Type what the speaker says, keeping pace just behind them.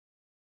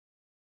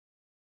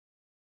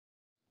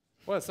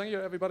Well, thank you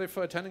everybody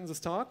for attending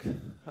this talk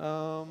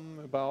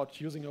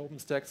about using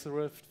OpenStack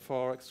Swift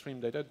for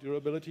extreme data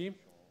durability.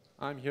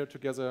 I'm here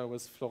together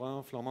with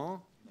Florent Flamand.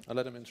 I'll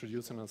let him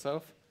introduce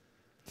himself.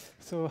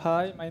 So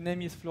hi, my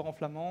name is Florent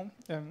Flamand.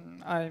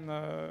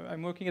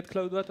 I'm working at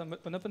CloudWatt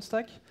on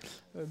OpenStack.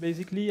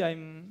 Basically,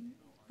 I'm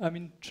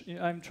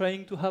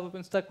trying to have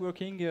OpenStack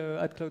working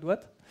at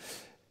CloudWatt,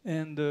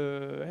 and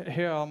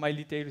here are my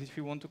details if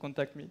you want to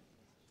contact me.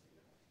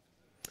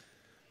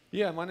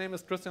 Yeah, my name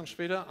is Christian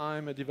Schweder.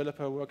 I'm a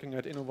developer working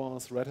at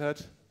Innovance Red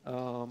Hat,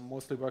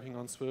 mostly working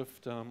on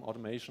Swift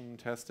automation,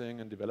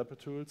 testing, and developer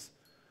tools.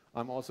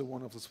 I'm also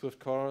one of the Swift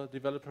core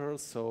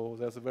developers, so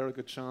there's a very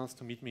good chance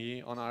to meet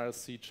me on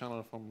IRC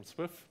channel from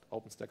Swift,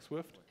 OpenStack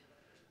Swift,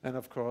 and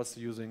of course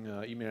using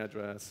email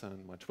address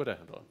and my Twitter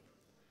handle.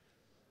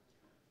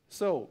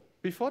 So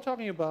before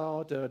talking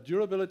about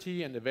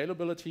durability and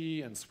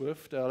availability in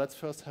Swift, let's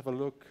first have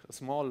a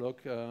small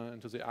look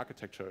into the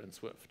architecture in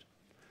Swift.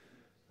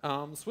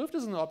 Swift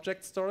is an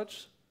object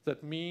storage.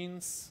 That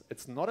means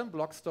it's not in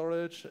block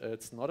storage,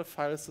 it's not a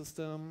file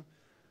system.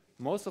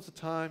 Most of the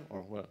time,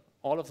 or well,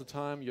 all of the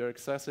time, you're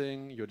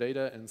accessing your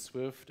data in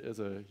Swift as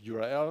a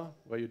URL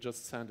where you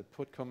just send a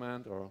put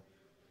command or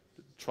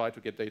try to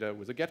get data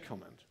with a get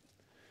command.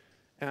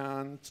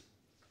 And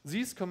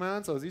these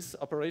commands or these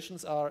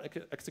operations are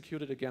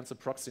executed against a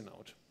proxy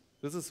node.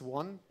 This is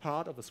one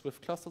part of a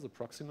Swift cluster, the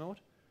proxy node.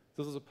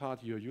 This is a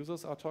part your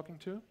users are talking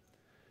to.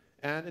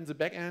 And in the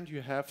back end, you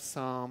have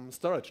some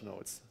storage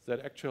nodes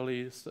that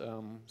actually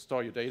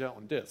store your data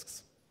on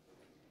disks.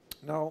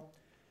 Now,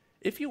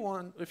 if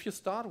you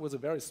start with a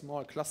very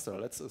small cluster,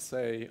 let's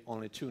say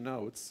only 2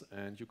 nodes,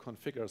 and you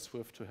configure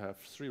Swift to have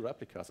 3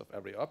 replicas of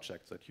every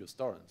object that you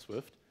store in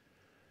Swift,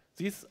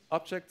 these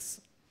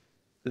objects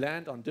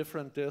land on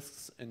different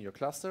disks in your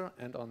cluster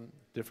and on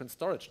different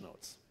storage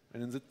nodes.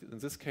 And in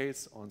this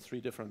case, on 3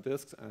 different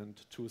disks and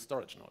 2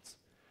 storage nodes.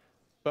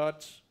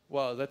 But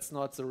well, that's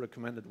not the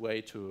recommended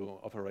way to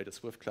operate a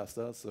Swift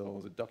cluster. So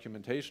the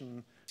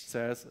documentation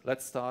says,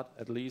 let's start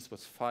at least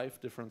with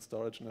 5 different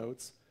storage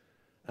nodes.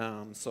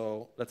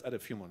 So let's add a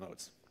few more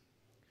nodes.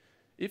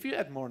 If you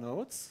add more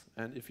nodes,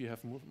 and if you have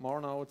more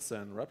nodes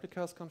than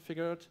replicas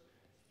configured,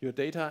 your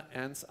data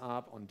ends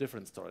up on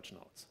different storage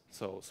nodes.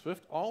 So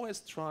Swift always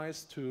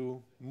tries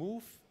to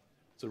move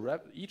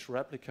each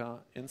replica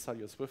inside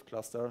your Swift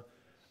cluster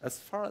as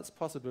far as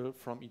possible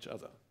from each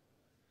other.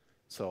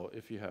 So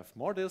if you have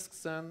more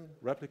disks than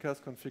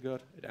replicas configured,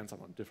 it ends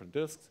up on different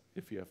disks.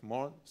 If you have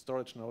more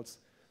storage nodes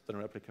than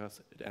replicas,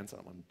 it ends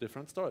up on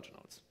different storage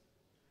nodes.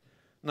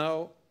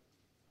 Now,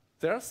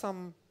 there are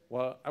some,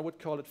 well, I would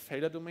call it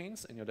failure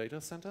domains in your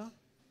data center.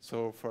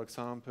 So for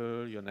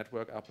example, your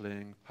network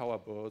uplink, power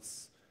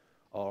bus,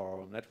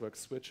 or network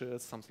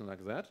switches, something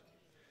like that.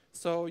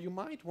 So you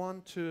might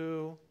want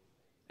to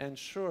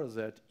ensure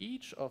that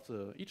each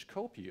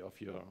copy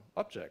of your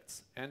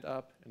objects end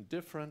up in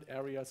different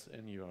areas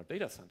in your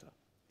data center.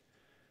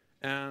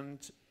 And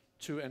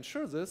to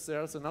ensure this,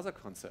 there's another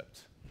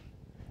concept.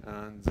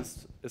 And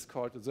this is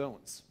called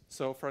zones.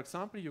 So for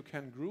example, you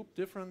can group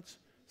different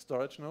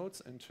storage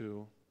nodes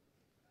into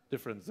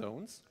different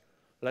zones.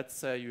 Let's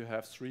say you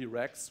have 3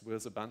 racks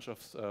with a bunch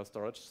of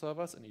storage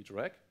servers in each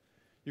rack.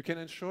 You can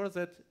ensure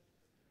that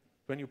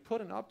when you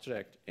put an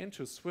object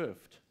into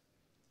Swift,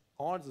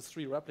 all the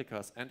 3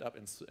 replicas end up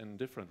in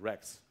different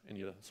racks in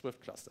your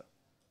Swift cluster.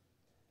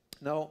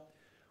 Now,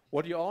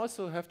 what you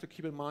also have to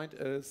keep in mind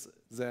is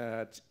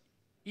that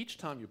each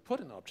time you put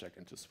an object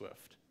into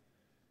Swift,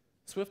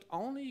 Swift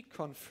only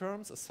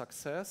confirms a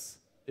success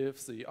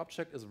if the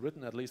object is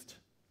written at least,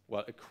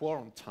 well, a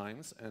quorum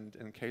times, and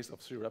in case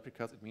of 3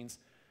 replicas, it means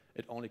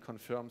it only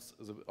confirms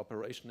the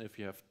operation if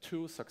you have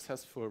 2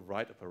 successful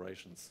write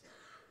operations.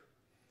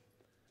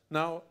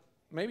 Now,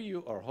 maybe you,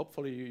 or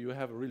hopefully you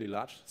have a really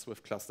large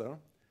Swift cluster,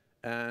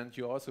 and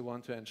you also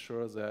want to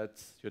ensure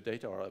that your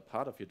data or a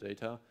part of your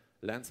data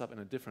lands up in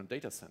a different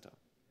data center.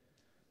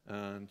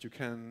 And you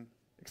can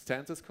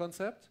extend this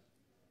concept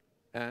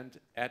and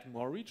add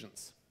more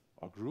regions,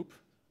 or group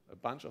a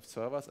bunch of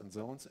servers and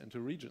zones into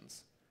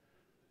regions.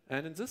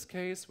 And in this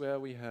case, where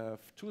we have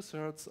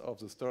 2/3 of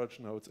the storage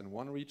nodes in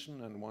one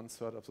region and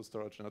 1/3 of the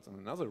storage nodes in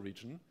another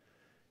region,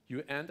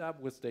 you end up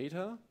with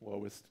data, or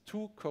with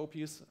 2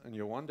 copies in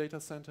your one data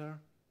center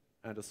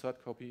and a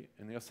 3rd copy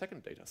in your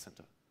 2nd data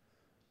center.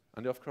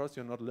 And of course,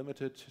 you're not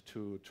limited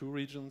to 2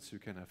 regions. You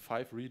can have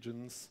 5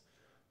 regions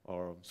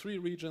or 3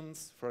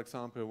 regions, for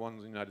example, one in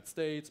the United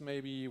States,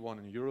 maybe, one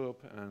in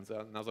Europe, and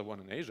another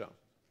one in Asia.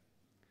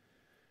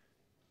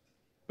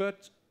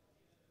 But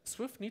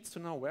Swift needs to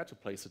know where to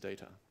place the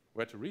data,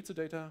 where to read the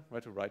data,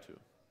 where to write to.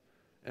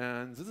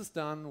 And this is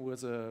done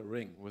with a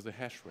ring, with a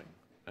hash ring.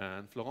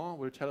 And Florent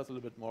will tell us a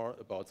little bit more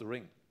about the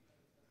ring.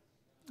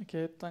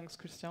 Okay, thanks,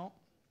 Christian.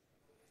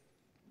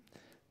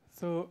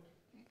 So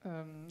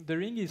the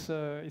ring is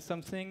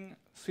something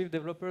Swift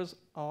developers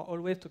are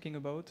always talking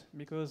about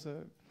because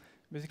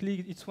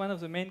basically it's one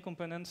of the main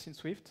components in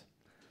Swift.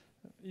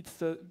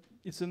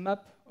 It's a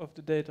map of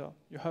the data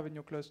you have in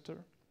your cluster.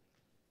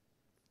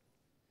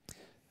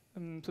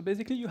 So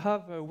basically, you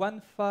have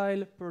one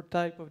file per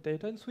type of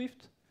data in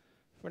Swift.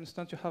 For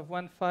instance, you have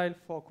one file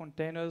for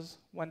containers,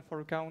 one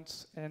for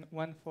accounts, and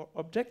one for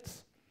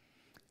objects.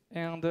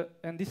 And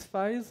these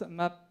files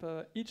map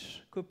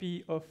each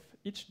copy of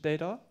each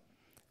data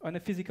on a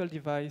physical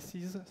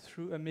devices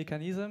through a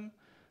mechanism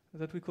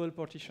that we call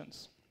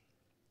partitions.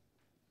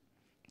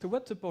 So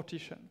what's a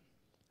partition?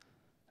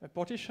 A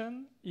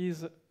partition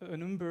is a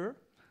number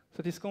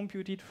that is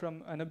computed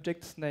from an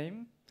object's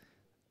name,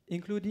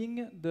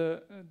 including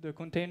the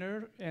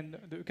container and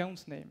the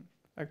account's name.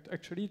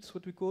 Actually, it's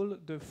what we call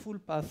the full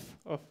path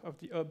of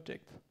the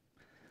object.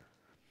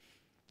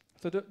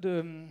 So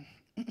the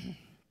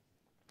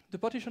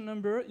partition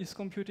number is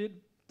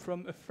computed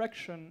from a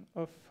fraction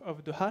of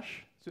the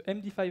hash, the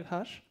MD5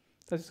 hash,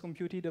 that is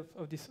computed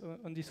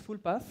on this full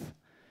path,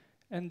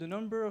 and the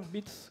number of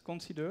bits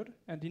considered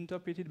and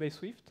interpreted by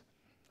Swift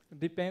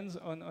depends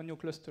on your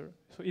cluster.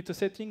 So it's a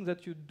setting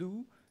that you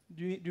do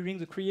during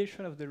the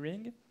creation of the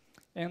ring,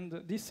 and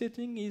this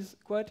setting is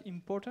quite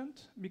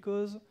important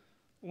because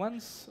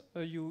once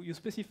you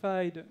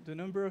specified the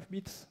number of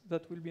bits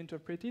that will be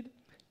interpreted,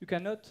 you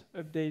cannot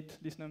update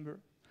this number.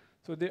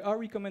 So there are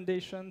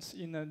recommendations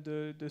in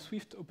the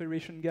Swift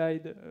operation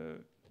guide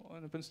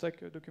on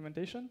OpenStack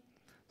documentation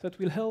that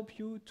will help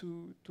you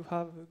to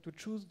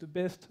choose the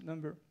best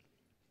number.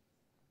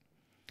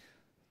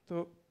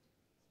 So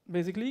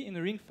basically, in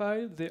a ring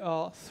file, there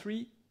are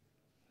three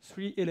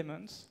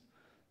elements.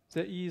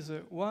 There is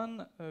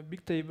one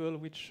big table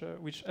which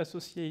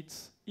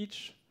associates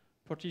each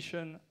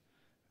partition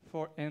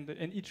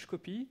and each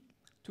copy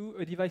to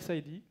a device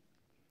ID.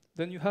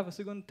 Then you have a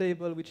second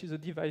table, which is a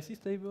devices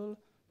table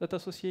that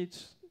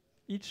associates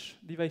each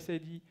device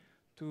ID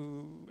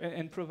to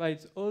and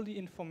provides all the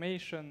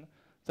information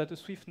that a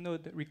Swift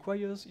node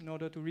requires in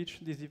order to reach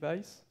this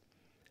device.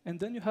 And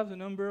then you have the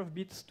number of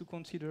bits to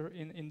consider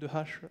in the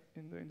hash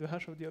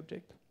of the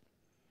object.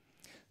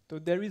 So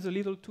there is a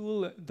little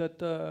tool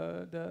that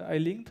I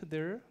linked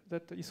there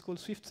that is called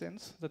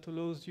SwiftSense that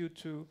allows you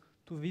to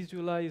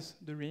visualize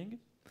the ring.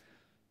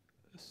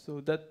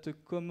 So that's the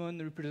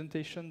common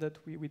representation that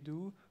we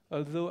do,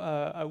 although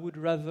I would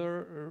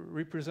rather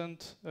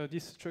represent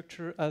this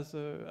structure as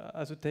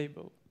a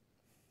table.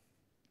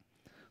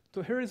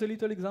 So here is a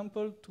little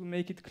example to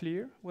make it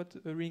clear what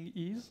a ring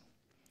is.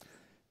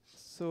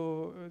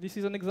 So this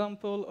is an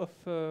example of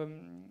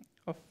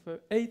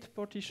 8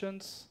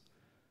 partitions,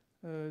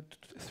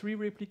 3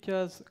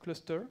 replicas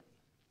cluster.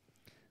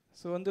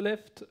 So on the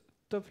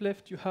top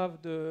left, you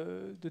have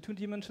the 2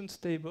 dimensions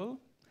table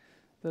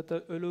that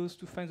allows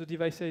to find the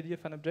device ID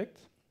of an object.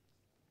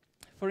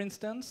 For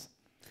instance,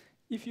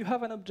 if you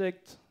have an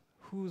object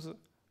whose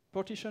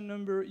partition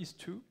number is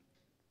 2,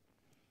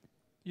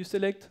 you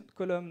select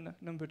column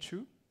number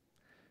 2.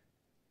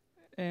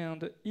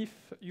 And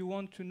if you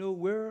want to know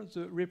where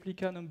the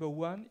replica number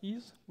 1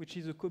 is, which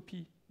is a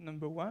copy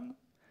number 1,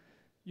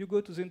 you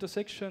go to the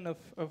intersection of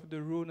the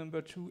row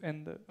number 2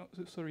 and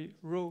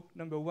row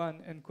number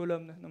 1 and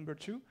column number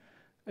 2.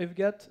 I've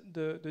got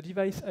the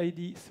device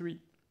ID 3.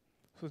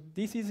 So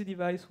this is the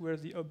device where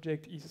the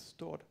object is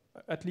stored,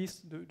 at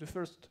least the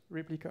first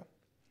replica.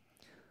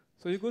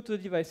 So you go to the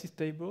devices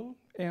table,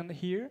 and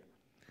here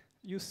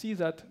you see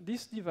that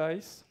this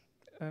device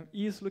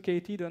is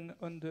located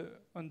on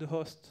the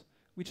host,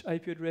 which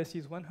IP address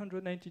is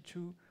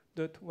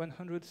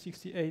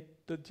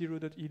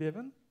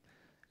 192.168.0.11,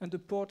 and the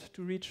port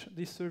to reach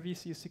this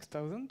service is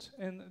 6000,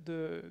 and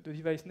the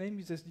device name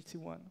is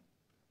SDC1.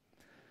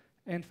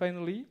 And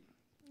finally,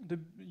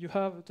 you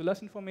have the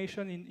last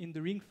information in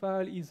the ring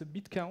file is a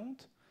bit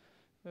count,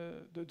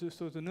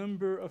 so the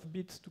number of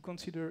bits to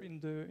consider in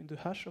the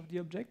hash of the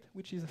object,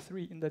 which is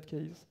 3 in that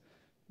case,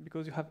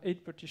 because you have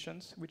 8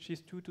 partitions, which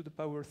is 2 to the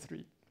power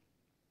 3.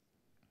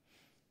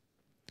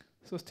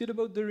 So still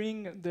about the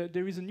ring,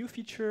 there is a new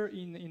feature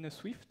in a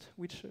Swift,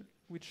 which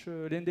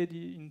landed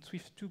in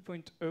Swift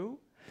 2.0.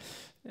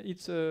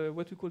 It's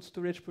what we call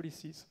storage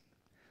policies.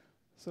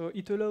 So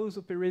it allows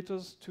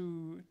operators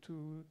to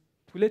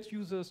let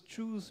users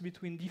choose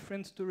between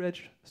different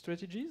storage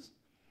strategies,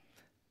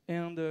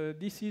 and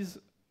this is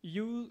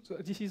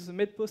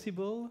made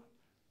possible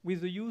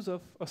with the use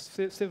of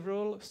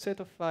several set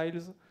of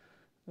files,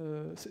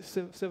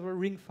 several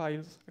ring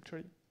files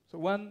actually. So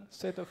one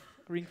set of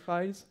ring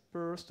files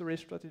per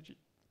storage strategy.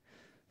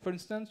 For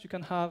instance, you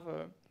can have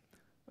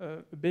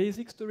a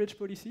basic storage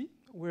policy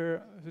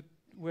where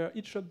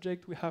each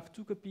object will have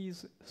 2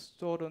 copies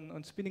stored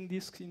on spinning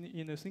disks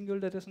in a single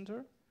data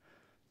center.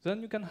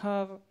 Then you can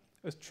have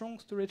a strong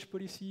storage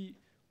policy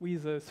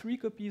with 3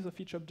 copies of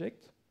each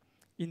object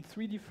in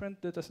 3 different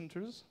data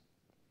centers.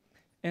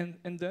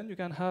 And then you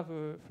can have,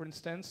 for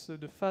instance,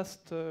 the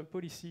fast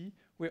policy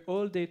where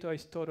all data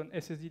is stored on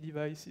SSD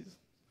devices.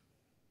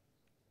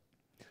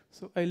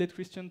 So I let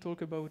Christian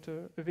talk about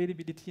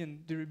availability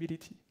and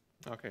durability.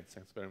 Okay,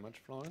 thanks very much,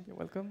 Florian. You're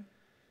welcome.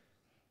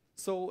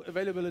 So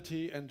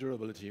availability and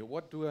durability,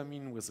 what do I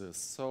mean with this?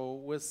 So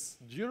with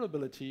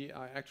durability,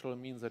 I actually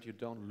mean that you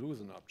don't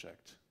lose an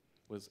object.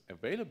 With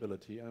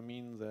availability, I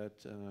mean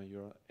that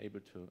you're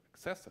able to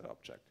access that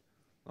object.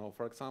 Now,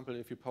 for example,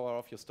 if you power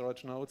off your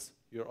storage nodes,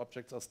 your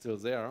objects are still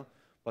there,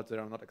 but they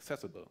are not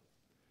accessible.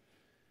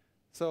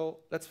 So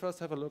let's first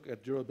have a look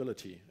at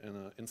durability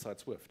inside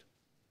Swift.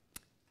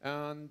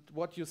 And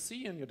what you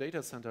see in your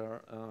data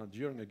center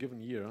during a given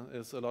year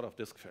is a lot of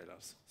disk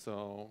failures.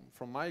 So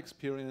from my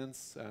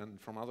experience and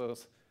from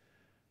others,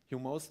 you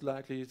most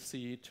likely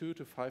see 2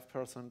 to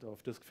 5%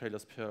 of disk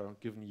failures per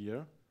given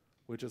year,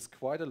 which is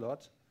quite a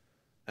lot.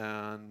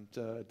 And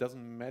it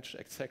doesn't match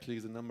exactly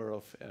the number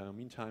of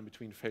mean time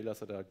between failures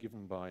that are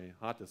given by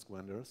hard disk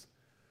vendors.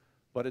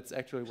 But it's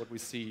actually what we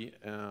see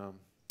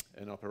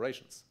in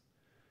operations.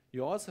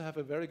 You also have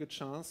a very good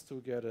chance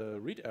to get a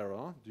read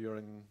error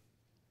during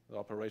the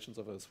operations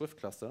of a Swift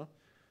cluster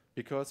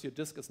because your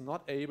disk is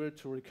not able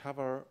to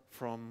recover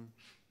from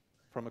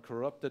a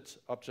corrupted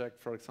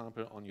object, for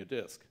example, on your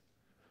disk.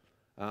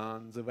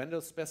 And the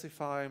vendors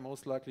specify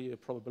most likely a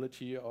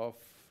probability of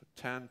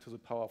 10 to the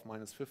power of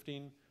minus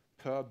 15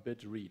 per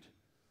bit read.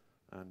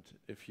 And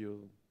if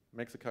you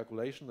make the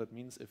calculation, that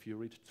means if you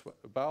read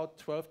about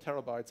 12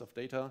 terabytes of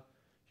data,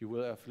 you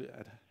will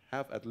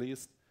have at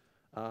least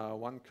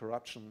one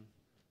corruption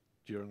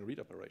during read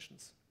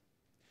operations.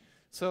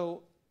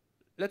 So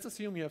let's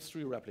assume you have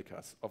 3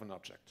 replicas of an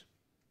object.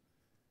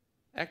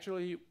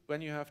 Actually,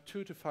 when you have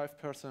 2 to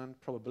 5%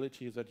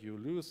 probability that you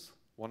lose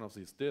one of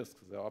these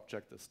disks the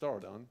object is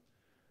stored on,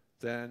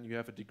 then you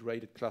have a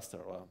degraded cluster,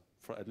 or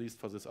at least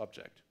for this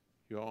object.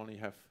 You only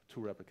have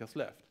 2 replicas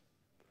left.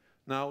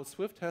 Now,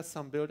 Swift has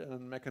some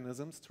built-in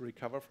mechanisms to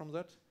recover from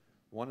that.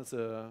 One is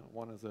the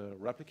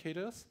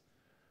replicators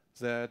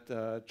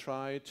that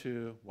try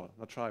to, well,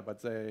 not try, but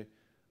they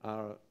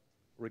are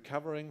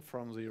recovering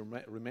from the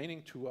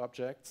remaining 2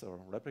 objects or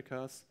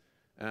replicas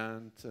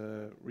and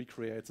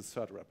recreate the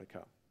 3rd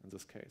replica in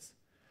this case.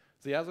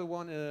 The other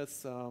one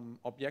is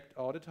object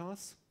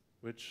auditors,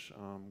 which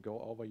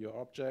go over your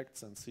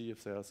objects and see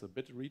if there's a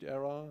bit read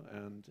error,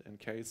 and in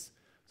case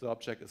the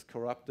object is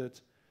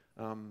corrupted,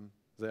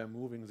 they're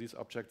moving these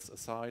objects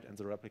aside, and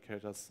the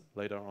replicators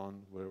later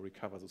on will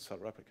recover the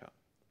 3rd replica.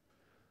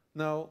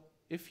 Now,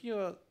 if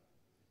you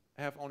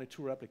have only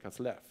 2 replicas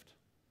left,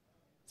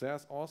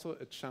 there's also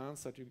a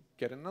chance that you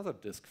get another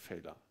disk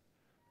failure.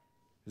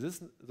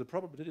 The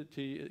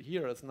probability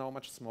here is now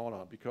much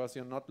smaller because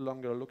you're not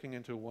longer looking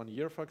into 1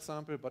 year, for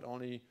example, but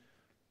only,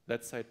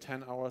 let's say,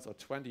 10 hours or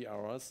 20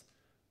 hours.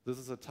 This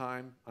is the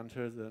time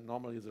until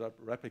normally the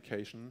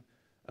replication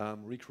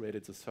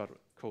recreated the 3rd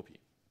copy.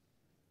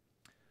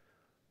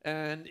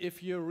 And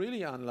if you're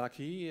really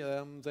unlucky,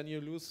 then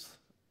you lose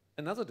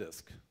another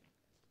disk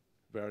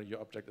where your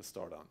object is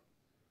stored on.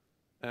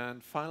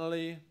 And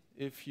finally,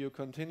 if you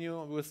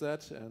continue with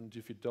that, and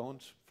if you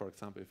don't, for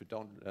example, if you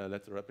don't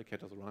let the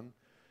replicators run,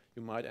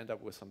 you might end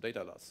up with some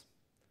data loss.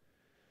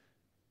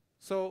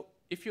 So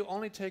if you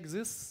only take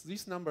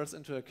these numbers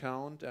into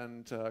account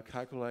and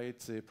calculate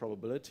the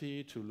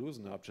probability to lose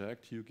an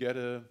object, you get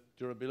a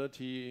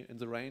durability in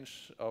the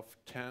range of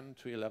 10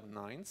 to 11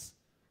 nines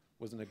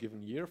within a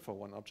given year for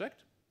one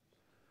object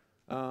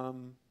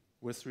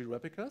with 3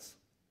 replicas.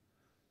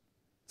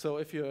 So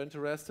if you're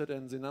interested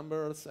in the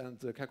numbers and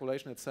the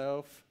calculation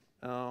itself,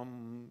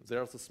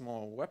 there's a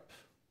small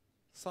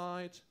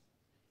website.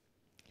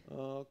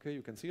 Okay,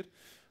 you can see it.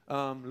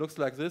 Looks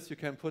like this. You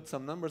can put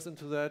some numbers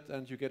into that,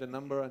 and you get a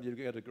number, and you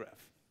get a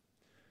graph.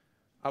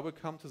 I will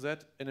come to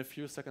that in a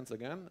few seconds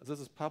again. This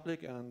is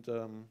public, and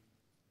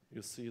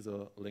you see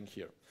the link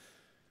here.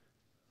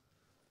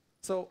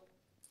 So,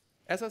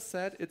 as I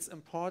said, it's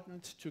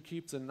important to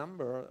keep the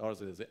number, or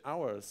the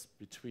hours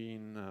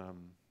between,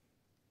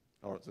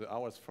 or the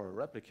hours for a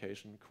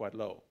replication quite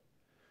low.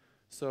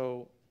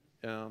 So,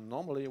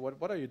 normally,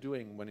 what are you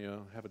doing when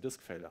you have a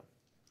disk failure?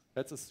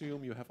 Let's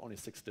assume you have only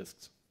 6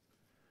 disks.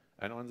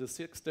 And on the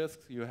 6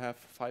 disks, you have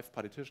 5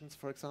 partitions,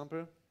 for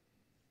example.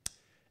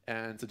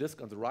 And the disk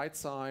on the right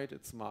side,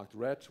 it's marked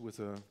red with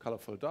the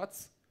colorful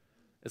dots,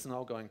 is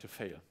now going to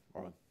fail,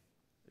 or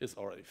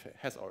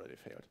has already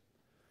failed.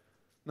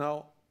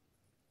 Now,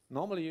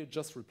 normally you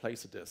just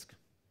replace the disk,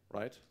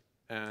 right?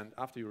 And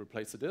after you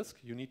replace the disk,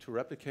 you need to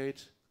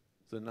replicate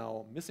the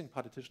now missing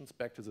partitions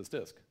back to this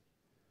disk.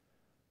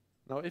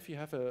 Now, if you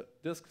have a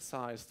disk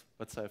sized,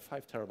 let's say,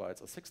 5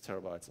 terabytes or 6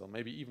 terabytes, or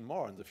maybe even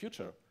more in the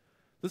future,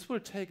 this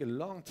will take a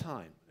long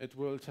time. It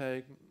will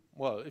take,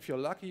 well, if you're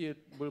lucky, it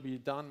will be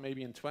done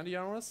maybe in 20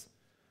 hours.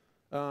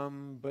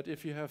 But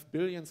if you have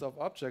billions of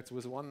objects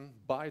with 1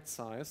 byte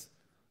size,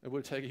 it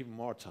will take even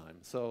more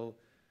time. So,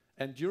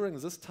 and during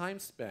this time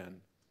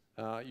span,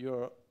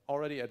 you're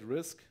already at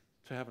risk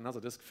to have another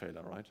disk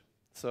failure, right?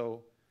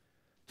 So,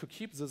 to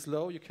keep this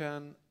low, you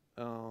can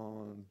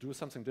do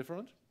something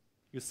different.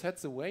 You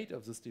set the weight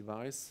of this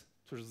device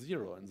to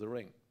 0 in the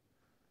ring.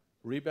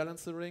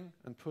 Rebalance the ring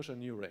and push a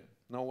new ring.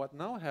 Now what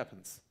now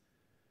happens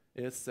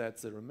is that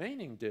the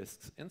remaining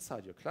disks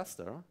inside your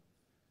cluster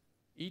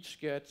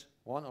each get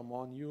 1 or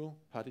more new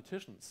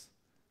partitions,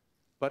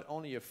 but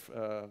only if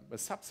a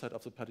subset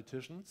of the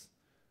partitions.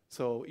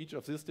 So each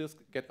of these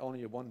disks get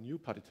only 1 new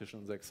partition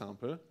in the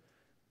example,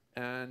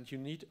 and you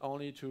need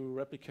only to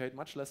replicate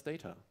much less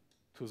data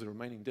to the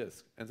remaining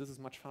disk, and this is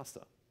much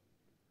faster.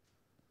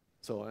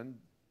 So, and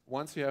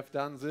once you have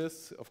done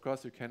this, of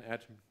course, you can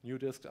add new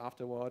disks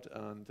afterward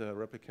and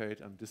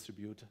replicate and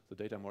distribute the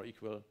data more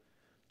equal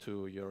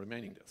to your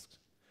remaining disks.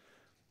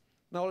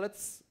 Now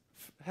let's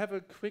have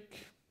a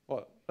quick,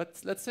 well,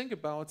 let's think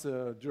about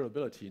the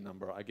durability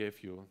number I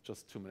gave you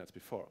just 2 minutes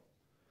before.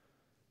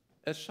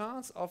 A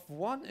chance of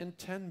 1 in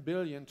 10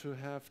 billion to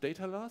have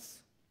data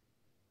loss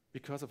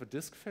because of a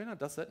disk failure,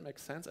 does that make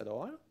sense at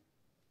all?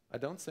 I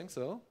don't think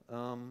so.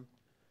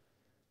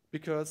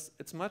 Because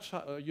it's much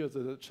higher,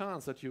 the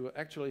chance that you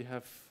actually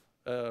have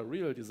a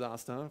real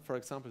disaster, for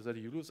example, that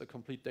you lose a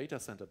complete data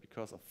center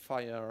because of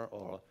fire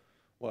or,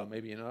 well,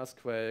 maybe an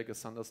earthquake, a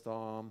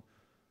thunderstorm,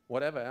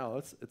 whatever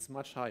else, it's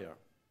much higher.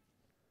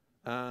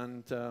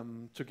 And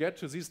to get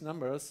to these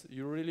numbers,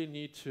 you really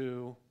need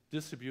to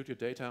distribute your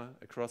data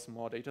across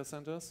more data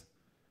centers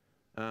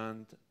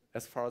and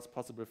as far as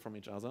possible from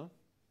each other.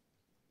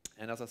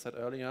 And as I said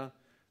earlier,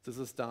 this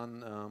is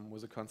done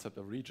with the concept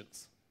of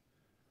regions.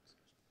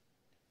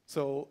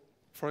 So,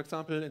 for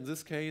example, in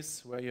this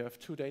case, where you have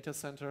 2 data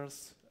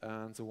centers,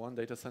 and the one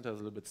data center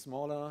is a little bit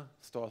smaller,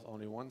 stores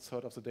only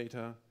 1/3 of the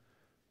data,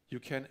 you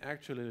can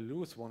actually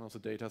lose one of the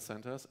data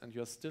centers, and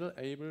you're still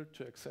able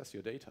to access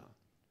your data.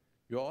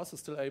 You're also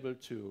still able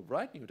to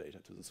write new data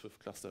to the Swift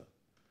cluster.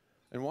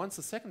 And once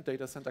the second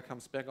data center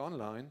comes back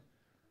online,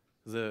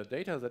 the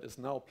data that is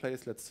now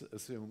placed, let's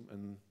assume,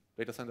 in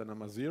data center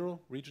number 0,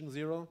 region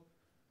 0,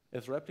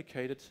 is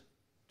replicated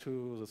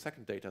to the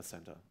second data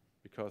center,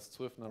 because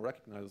Swift now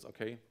recognizes,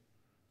 okay,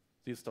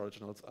 these storage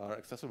nodes are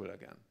accessible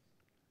again.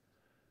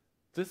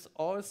 This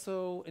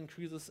also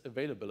increases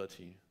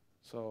availability.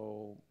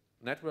 So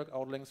network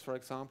outlinks, for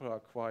example, are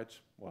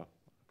quite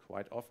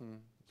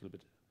often, it's a little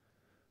bit,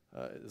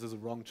 this is a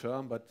wrong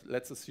term, but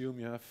let's assume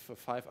you have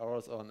 5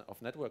 hours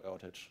of network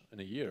outage in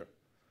a year.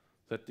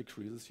 That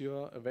decreases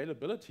your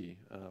availability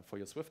for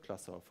your Swift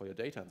cluster, or for your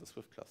data in the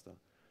Swift cluster.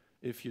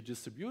 If you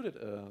distributed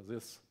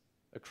this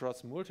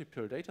across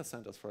multiple data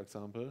centers, for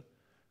example,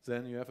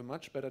 then you have a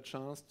much better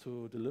chance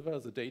to deliver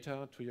the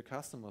data to your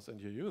customers and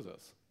your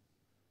users.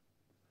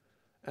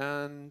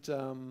 And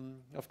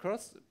of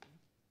course,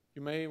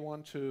 you may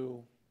want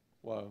to,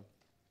 well,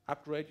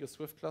 upgrade your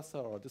Swift cluster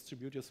or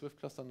distribute your Swift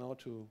cluster now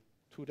to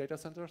 2 data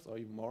centers or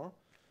even more.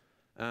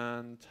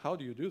 And how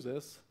do you do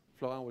this?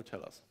 Florian will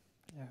tell us.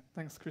 Yeah,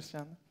 thanks,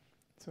 Christian.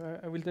 So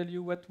I will tell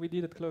you what we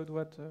did at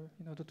CloudWatt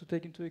in order to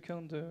take into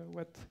account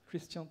what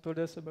Christian told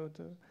us about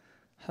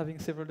having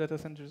several data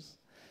centers.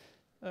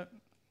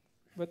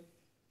 But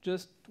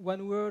just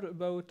one word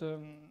about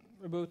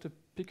a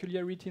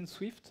peculiarity in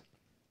Swift.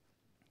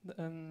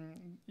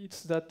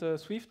 It's that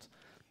Swift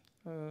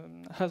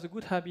has a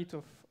good habit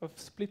of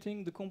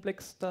splitting the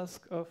complex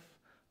task of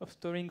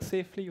storing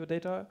safely your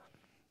data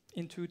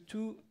into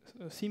 2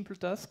 simple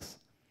tasks,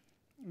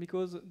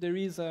 because there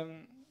is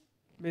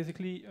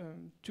basically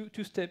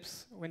two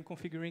steps when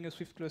configuring a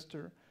Swift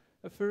cluster.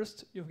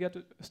 First, you've got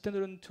a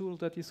standalone tool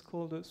that is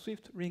called a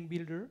Swift Ring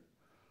Builder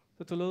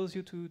that allows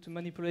you to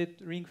manipulate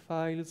ring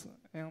files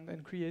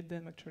and create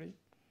them, actually.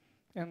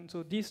 And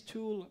so this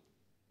tool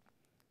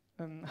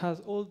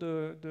has all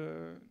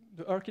the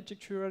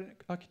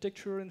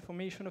architectural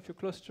information of your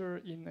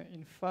cluster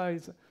in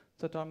files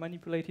that are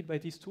manipulated by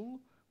this tool,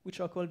 which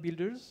are called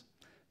builders.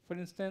 For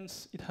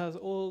instance, it has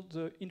all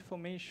the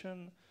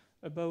information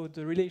about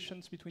the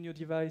relations between your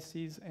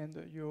devices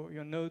and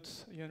your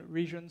nodes, your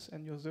regions,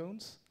 and your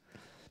zones.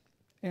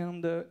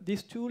 And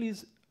this tool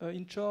is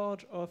in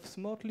charge of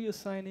smartly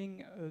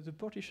assigning the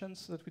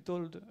partitions that we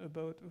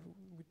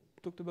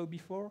talked about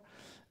before,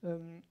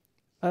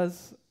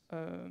 as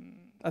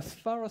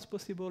far as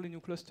possible in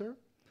your cluster.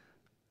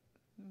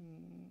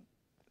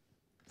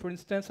 For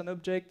instance, an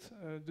object,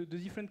 the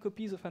different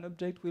copies of an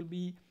object will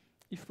be,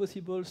 if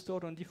possible,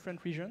 stored on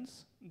different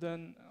regions,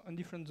 then on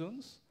different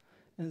zones,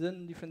 and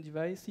then different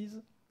devices,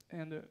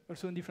 and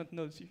also in different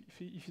nodes,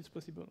 if it's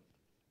possible.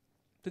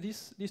 So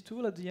this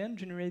tool at the end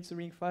generates the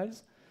ring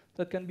files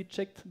that can be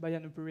checked by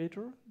an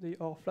operator. They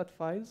are flat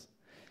files.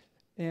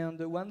 And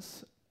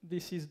once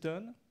this is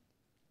done,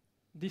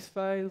 these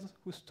files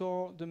who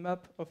store the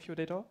map of your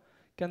data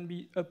can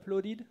be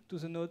uploaded to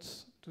the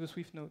nodes, to the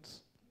Swift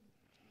nodes.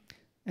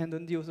 And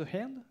on the other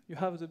hand, you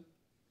have the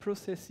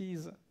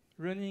processes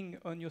running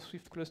on your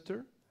Swift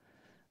cluster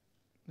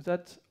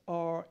that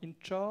are in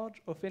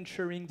charge of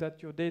ensuring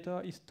that your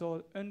data is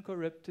stored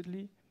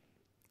uncorruptedly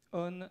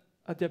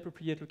at the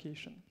appropriate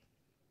location.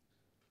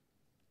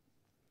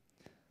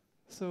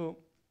 So,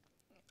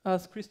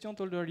 as Christian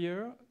told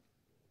earlier,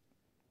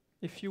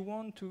 if you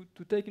want to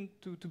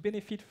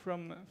benefit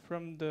from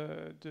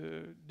the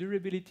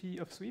durability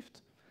of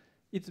Swift,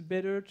 it's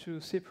better to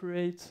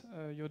separate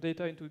your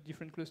data into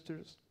different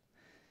clusters.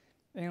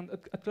 And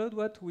at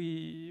CloudWatt,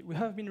 we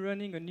have been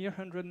running a near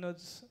 100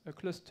 nodes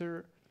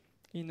cluster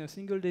in a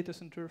single data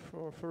center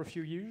for a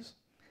few years.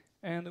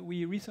 And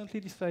we recently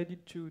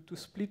decided to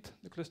split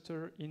the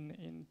cluster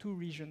in 2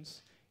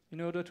 regions in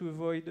order to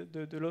avoid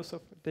the loss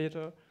of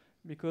data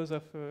because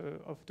of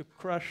the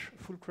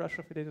full crash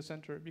of a data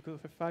center, because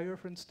of a fire,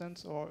 for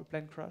instance, or a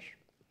plane crash.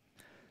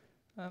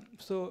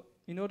 So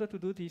in order to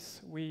do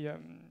this,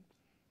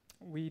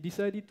 we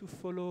decided to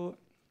follow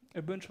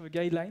a bunch of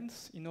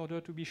guidelines in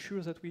order to be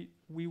sure that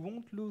we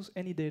won't lose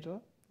any data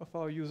of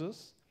our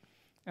users.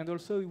 And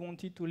also we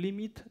wanted to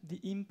limit the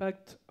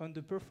impact on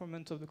the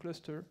performance of the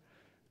cluster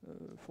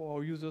for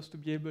our users to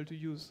be able to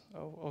use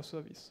our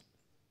service.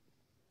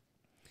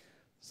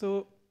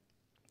 So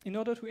in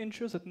order to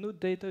ensure that no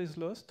data is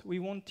lost, we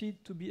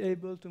wanted to be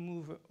able to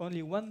move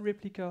only one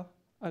replica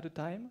at a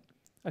time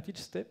at each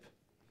step,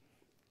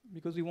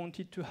 because we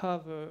wanted to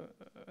have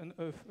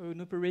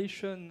an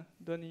operation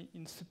done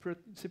in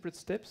separate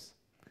steps.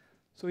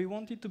 So we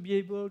wanted to be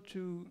able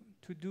to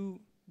do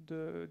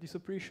this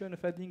operation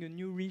of adding a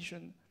new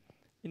region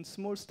in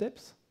small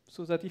steps,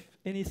 so that if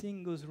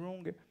anything goes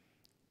wrong,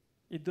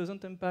 it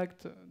doesn't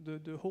impact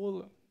the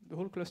whole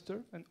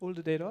cluster and all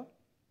the data.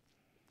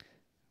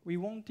 We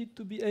wanted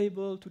to be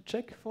able to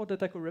check for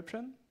data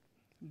corruption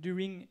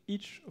during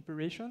each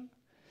operation.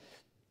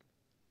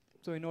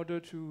 So in order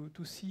to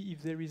see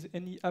if there is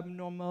any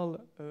abnormal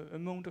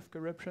amount of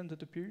corruption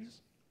that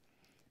appears.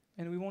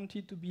 And we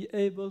wanted to be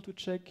able to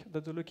check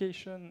that the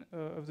location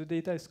of the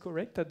data is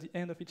correct at the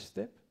end of each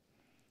step.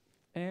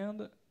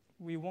 And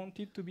we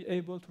wanted to be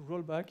able to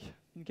roll back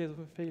in case of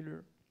a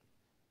failure.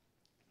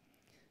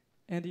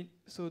 And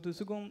so the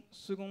second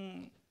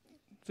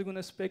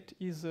aspect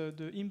is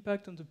the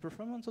impact on the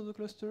performance of the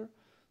cluster.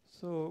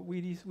 So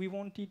we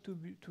wanted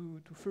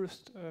to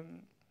first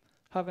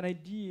have an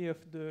idea of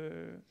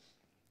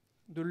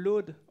the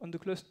load on the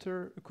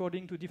cluster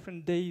according to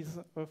different days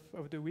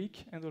of the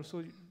week and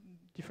also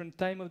different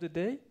time of the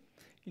day,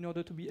 in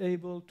order to be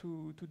able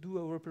to do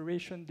our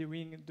operation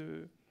during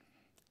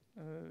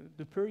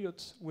the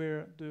periods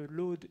where the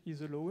load is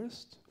the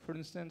lowest. For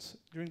instance,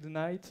 during the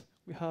night,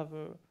 we have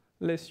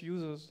less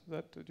users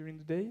than during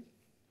the day.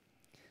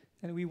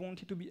 And we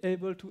wanted to be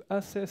able to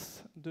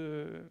assess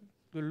the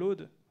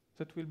load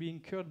that will be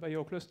incurred by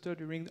our cluster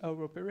during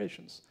our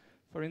operations.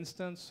 For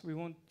instance, we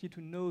wanted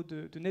to know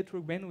the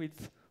network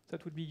bandwidth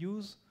that would be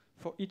used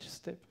for each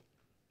step.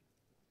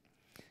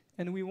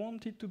 And we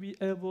wanted to be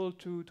able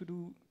to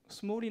do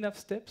small enough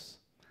steps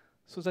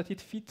so that it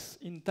fits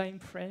in time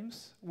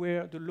frames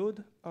where the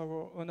load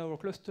on our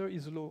cluster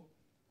is low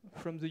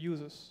from the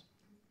users.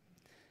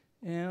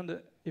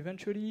 And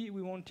eventually,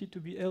 we wanted to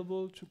be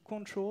able to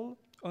control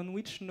on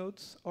which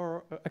nodes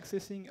are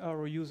accessing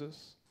our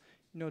users,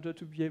 in order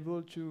to be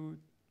able to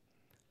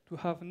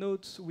have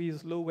nodes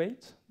with low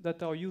weight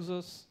that our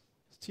users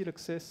still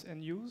access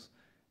and use,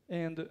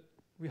 and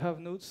we have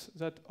nodes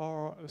that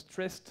are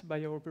stressed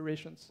by our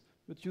operations,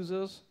 but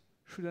users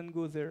shouldn't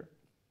go there.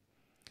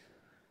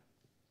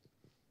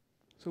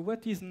 So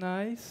what is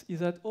nice is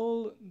that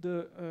all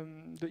the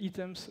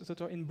items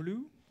that are in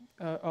blue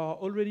are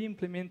already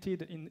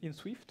implemented in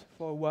Swift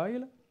for a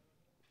while.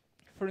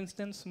 For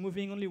instance,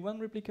 moving only one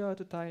replica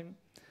at a time.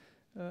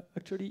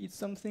 Actually, it's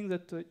something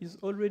that is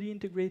already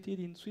integrated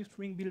in Swift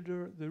Ring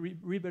Builder, the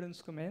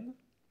rebalance command.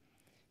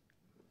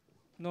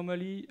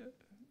 Normally,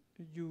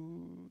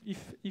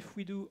 if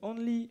we do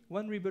only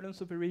one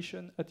rebalance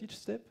operation at each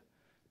step,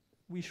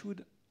 we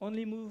should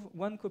only move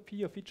one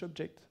copy of each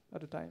object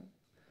at a time.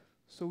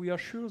 So we are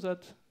sure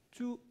that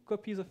 2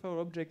 copies of our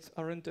objects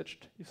are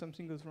untouched if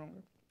something goes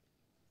wrong.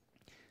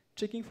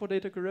 Checking for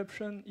data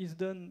corruption is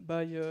done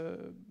by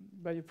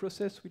a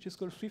process which is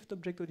called Swift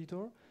Object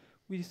Auditor,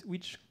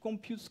 which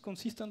computes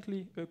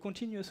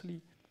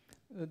continuously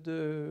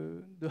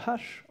the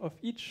hash of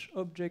each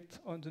object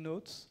on the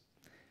nodes.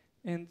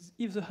 And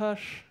if the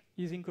hash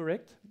is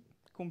incorrect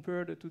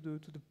compared to the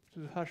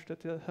hash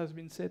that has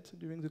been set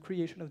during the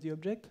creation of the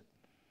object,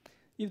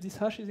 if this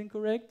hash is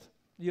incorrect,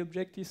 the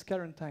object is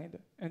quarantined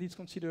and it's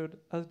considered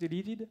as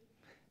deleted,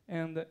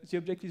 and the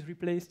object is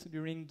replaced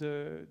during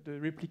the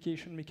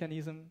replication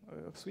mechanism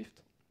of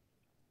Swift.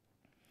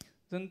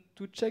 Then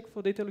to check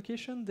for data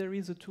location, there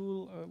is a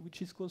tool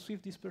which is called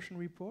Swift Dispersion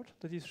Report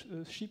that is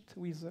shipped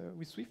with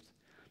Swift.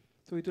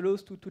 So it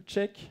allows to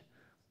check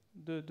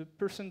the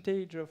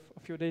percentage of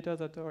your data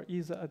that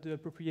is at the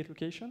appropriate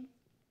location.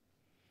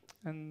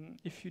 And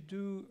if you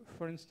do,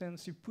 for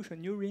instance, you push a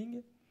new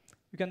ring,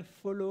 you can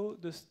follow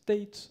the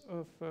state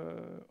of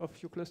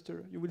your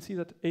cluster. You will see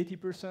that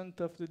 80%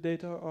 of the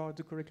data are at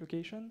the correct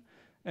location.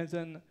 And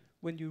then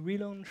when you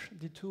relaunch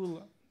the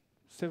tool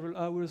several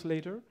hours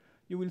later,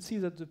 you will see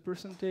that the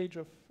percentage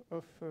of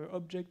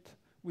object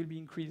will be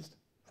increased,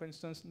 for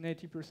instance,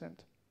 90%.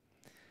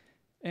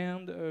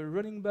 And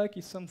running back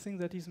is something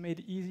that is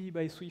made easy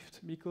by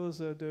Swift, because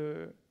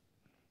the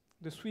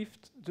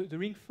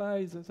ring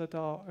files that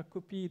are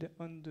copied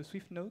on the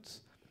Swift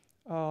nodes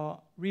are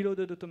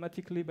reloaded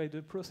automatically by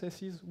the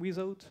processes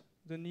without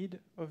the need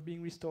of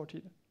being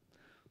restarted.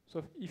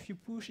 So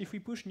if we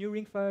push new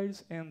ring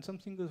files and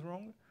something goes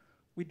wrong,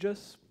 we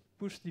just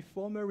push the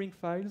former ring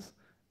files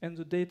and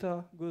the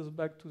data goes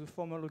back to the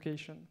former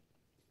location.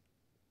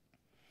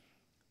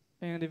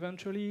 And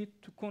eventually,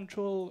 to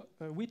control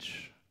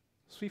which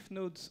Swift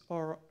nodes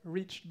are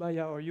reached by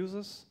our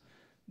users,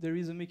 there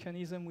is a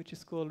mechanism which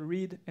is called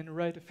read and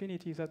write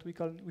affinity that we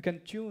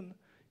can tune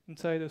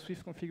inside the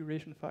Swift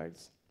configuration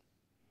files.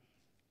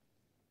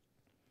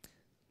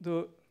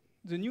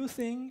 The new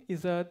thing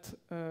is that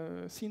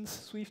since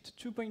Swift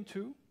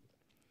 2.2,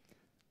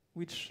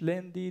 which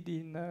landed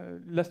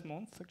in last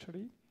month,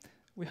 actually,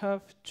 we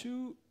have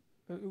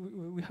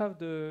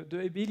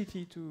the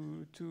ability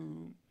to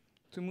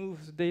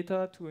move the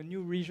data to a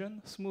new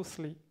region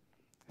smoothly,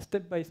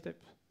 step by step.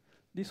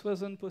 This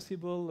wasn't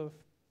possible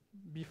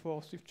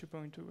before Swift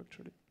 2.2,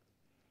 actually.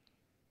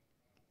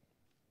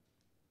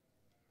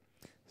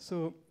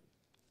 So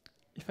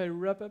if I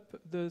wrap up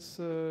this,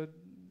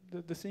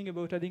 the thing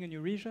about adding a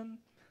new region,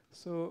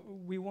 so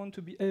we want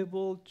to be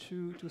able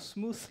to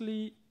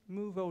smoothly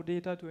move our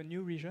data to a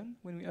new region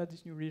when we add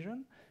this new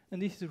region,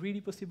 and this is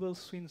really possible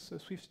since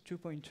Swift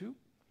 2.2.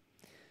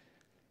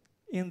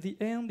 In the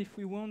end, if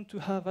we want to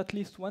have at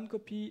least one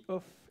copy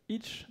of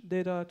each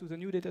data to the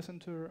new data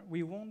center,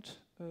 we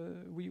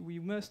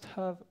must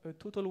have a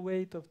total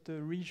weight of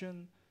the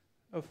region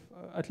of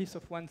at least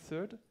of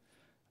 1/3,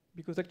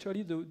 because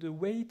actually the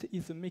weight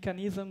is a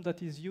mechanism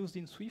that is used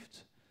in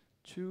Swift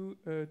to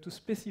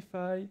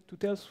specify, to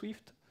tell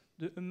Swift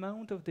the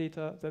amount of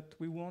data that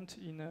we want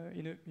in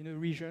a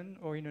region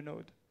or in a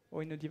node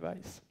or in a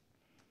device.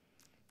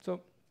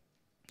 So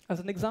as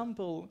an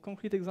example,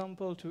 concrete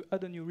example to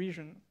add a new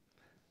region,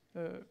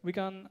 we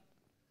can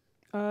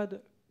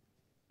add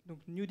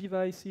new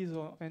devices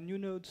and new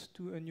nodes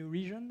to a new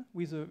region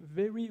with a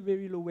very,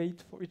 very low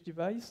weight for each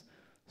device,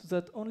 so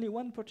that only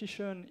one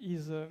partition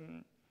is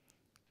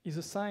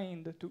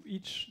assigned to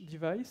each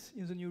device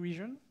in the new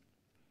region.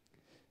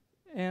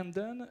 And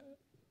then,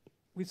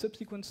 with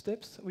subsequent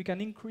steps, we can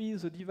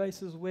increase the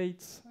device's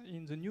weights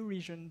in the new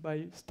region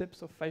by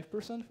steps of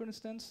 5%, for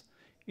instance,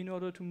 in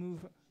order to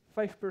move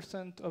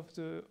 5% of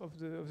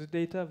the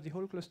data of the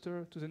whole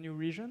cluster to the new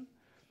region,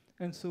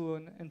 and so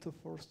on and so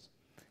forth.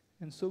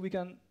 And so we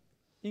can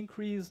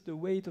increase the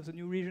weight of the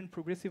new region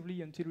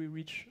progressively until we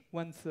reach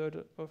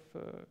 1/3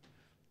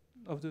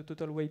 of the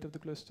total weight of the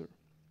cluster.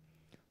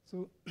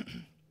 So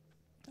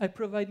I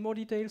provide more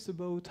details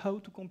about how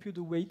to compute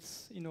the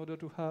weights in order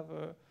to have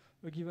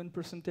a given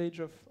percentage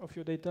of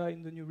your data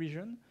in the new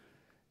region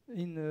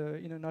in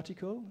an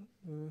article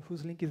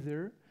whose link is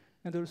there.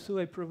 And also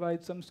I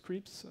provide some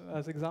scripts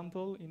as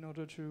example in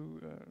order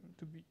to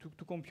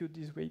compute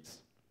these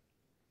weights.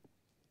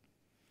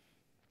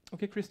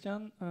 Okay,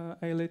 Christian,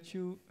 I'll let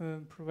you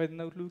provide an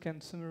outlook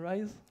and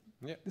summarize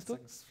this talk.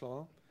 Thanks,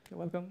 Florent. You're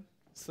welcome.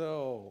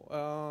 So,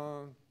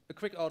 a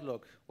quick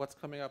outlook, what's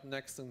coming up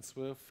next in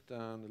Swift,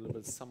 and a little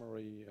bit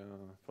summary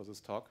for this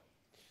talk.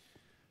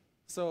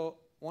 So,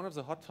 one of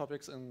the hot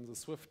topics in the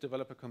Swift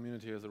developer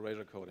community is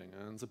erasure coding,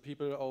 and the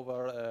people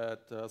over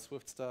at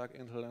SwiftStack,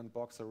 Intel, and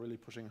Box are really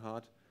pushing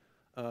hard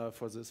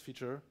for this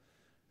feature.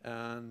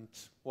 And,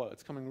 well,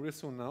 it's coming real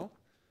soon now,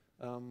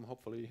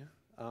 hopefully.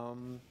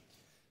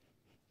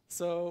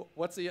 So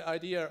what's the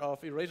idea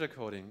of erasure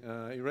coding?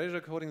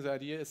 Erasure coding, the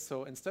idea is,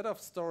 so instead of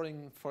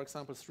storing, for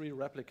example, 3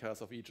 replicas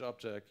of each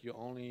object, you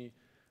only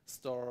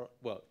store,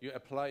 well, you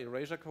apply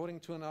erasure coding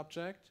to an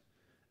object,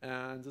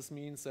 and this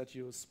means that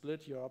you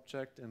split your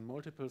object in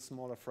multiple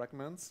smaller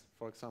fragments,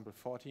 for example,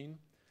 14,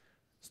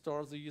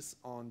 store these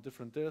on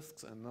different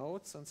disks and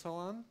nodes and so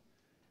on,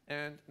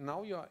 and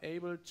now you are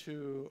able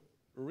to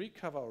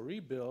recover,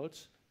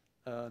 rebuild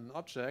an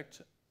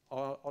object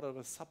out of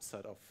a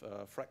subset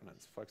of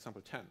fragments, for example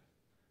 10,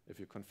 if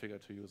you configure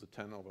to use a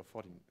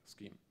 10/14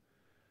 scheme.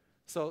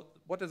 So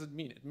what does it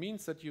mean? It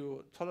means that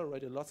you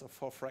tolerate a loss of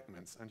 4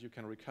 fragments and you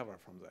can recover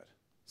from that.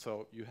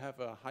 So you have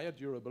a higher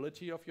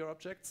durability of your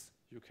objects,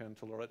 you can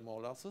tolerate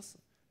more losses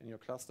in your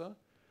cluster,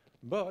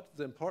 but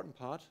the important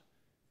part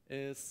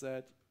is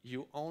that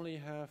you only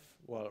have,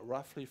 well,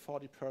 roughly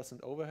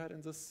 40% overhead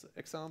in this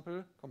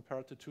example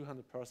compared to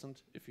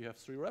 200% if you have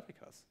 3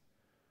 replicas,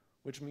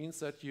 which means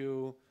that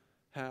you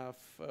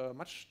have a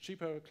much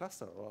cheaper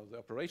cluster, or the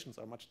operations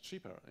are much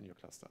cheaper in your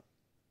cluster.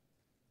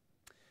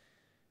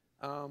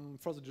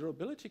 For the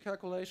durability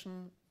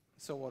calculation,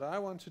 so what I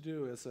want to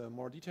do is a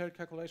more detailed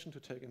calculation to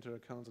take into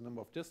account the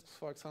number of disks,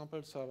 for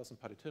example, servers and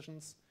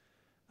partitions,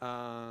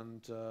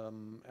 and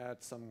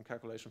add some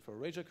calculation for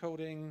erasure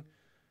coding.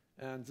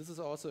 And this is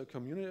also a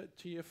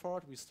community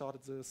effort. We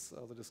started this,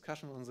 the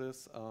discussion on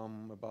this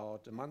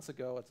about a month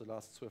ago at the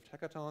last Swift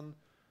hackathon.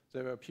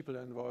 There were people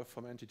involved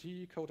from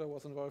NTT, Coda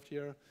was involved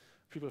here,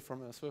 people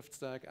from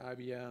SwiftStack,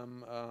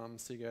 IBM,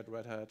 Seagate,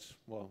 Red Hat,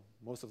 well,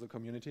 most of the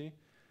community.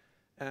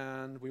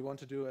 And we want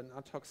to do an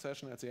ad hoc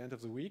session at the end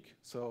of the week.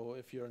 So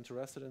if you're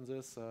interested in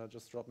this,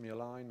 just drop me a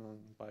line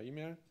by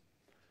email.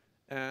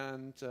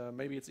 And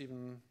maybe it's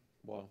even,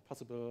 well,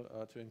 possible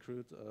to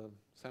include a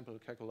sample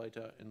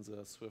calculator in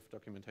the Swift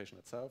documentation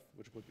itself,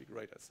 which would be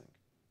great, I think.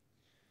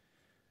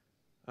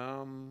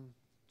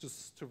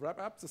 Just to wrap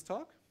up this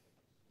talk.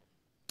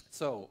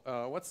 So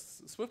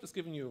Swift is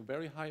giving you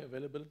very high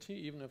availability,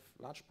 even if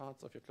large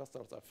parts of your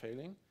clusters are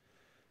failing.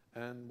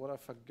 And what I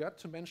forgot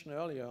to mention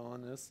earlier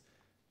on is,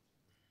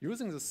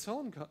 using the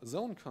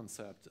zone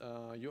concept,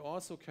 you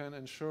also can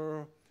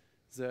ensure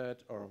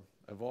that, or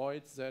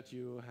avoid that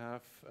you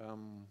have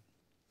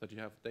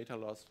data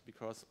loss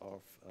because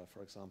of,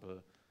 for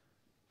example,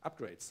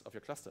 upgrades of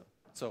your cluster.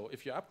 So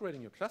if you're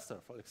upgrading your cluster,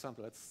 for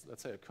example, let's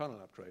say a kernel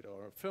upgrade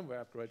or a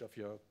firmware upgrade of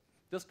your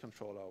disk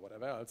controller or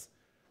whatever else,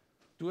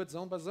 do it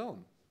zone by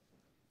zone.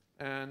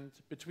 And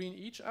between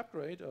each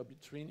upgrade or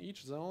between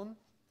each zone,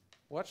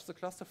 watch the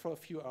cluster for a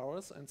few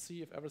hours and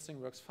see if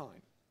everything works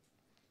fine.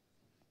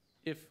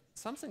 If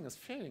something is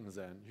failing,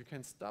 then you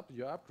can stop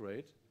your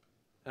upgrade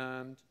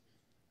and,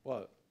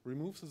 well,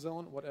 remove the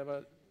zone,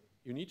 whatever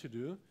you need to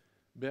do,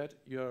 but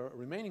your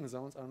remaining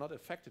zones are not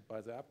affected by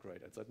the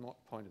upgrade at that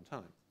point in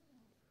time.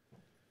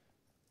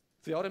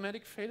 The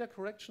automatic failure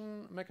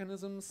correction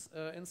mechanisms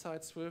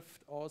inside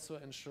Swift also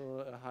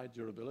ensure a high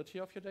durability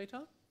of your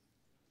data.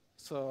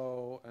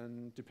 So,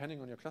 and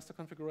depending on your cluster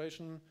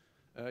configuration,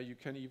 you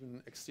can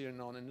even exceed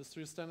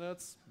non-industry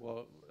standards.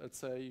 Well, let's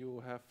say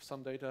you have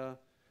some data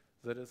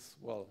that is,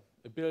 well,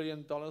 $1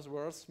 billion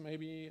worth,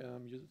 maybe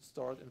you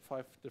store it in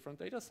 5 different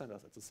data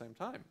centers at the same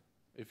time.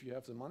 If you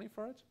have the money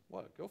for it,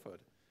 well, go for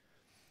it.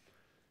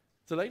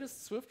 The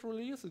latest Swift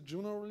release, the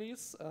Juno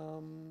release,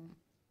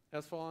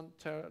 as Florian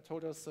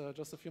told us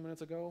just a few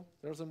minutes ago,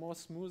 there's a more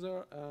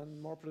smoother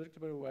and more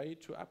predictable way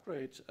to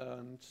upgrade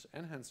and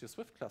enhance your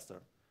Swift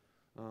cluster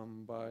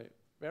by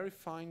very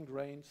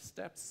fine-grained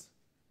steps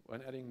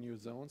when adding new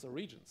zones or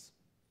regions.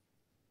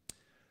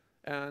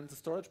 And the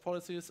storage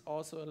policies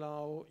also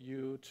allow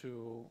you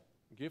to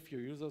give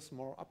your users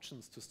more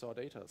options to store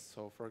data.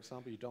 So for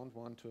example, you don't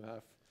want to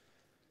have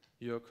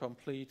your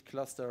complete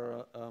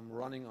cluster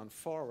running on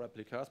 4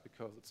 replicas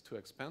because it's too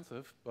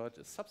expensive, but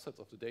a subset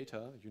of the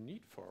data you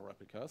need 4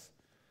 replicas.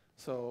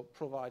 So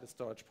provide a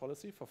storage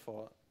policy for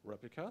 4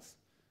 replicas,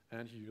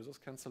 and your users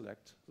can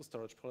select the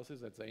storage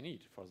policies that they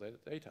need for their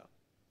data.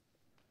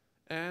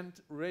 And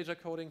Erasure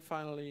coding,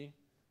 finally,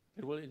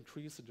 it will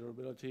increase the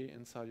durability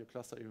inside your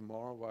cluster even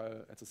more,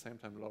 while at the same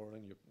time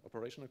lowering your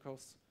operational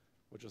costs,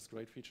 which is a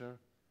great feature.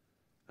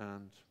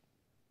 And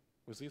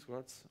with these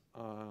words,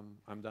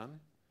 I'm done.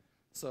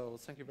 So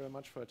thank you very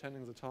much for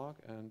attending the talk,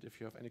 and if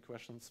you have any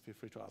questions, feel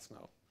free to ask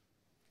now.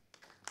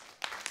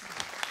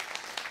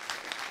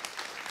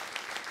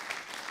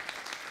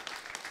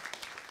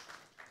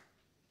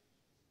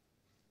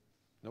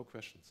 No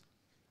questions.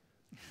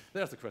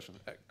 There's the question.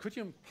 Could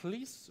you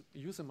please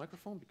use a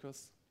microphone,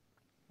 because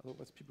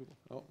otherwise people,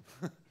 oh,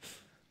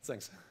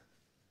 thanks.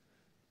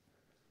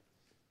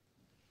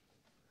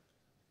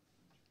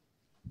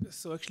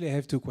 So actually I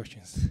have 2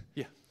 questions.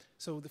 Yeah.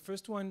 So the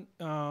first one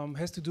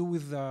has to do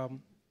with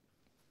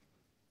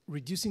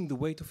reducing the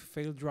weight of a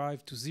failed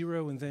drive to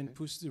 0 and then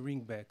push the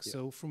ring back. Yeah.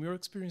 So from your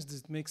experience, does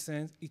it make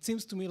sense? It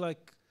seems to me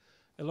like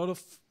a lot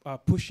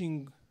of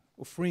pushing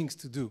of rings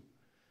to do.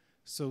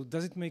 So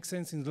does it make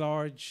sense in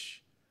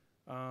large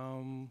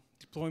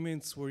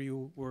deployments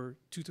where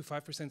 2 to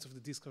 5% of the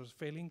disks are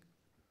failing?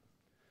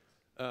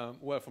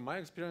 Well, from my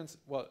experience,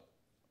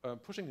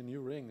 pushing a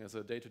new ring is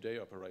a day-to-day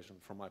operation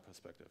from my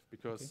perspective,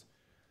 because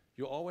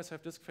you always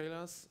have disk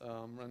failures,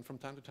 and from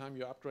time to time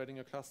you're upgrading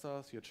your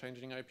clusters, you're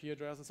changing IP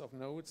addresses of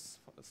nodes,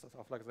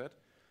 stuff like that.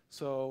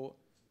 So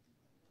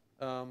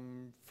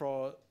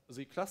for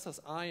the clusters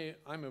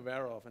I'm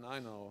aware of and I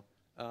know,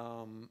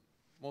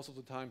 most of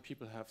the time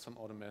people have some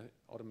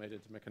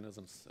automated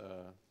mechanisms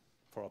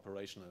for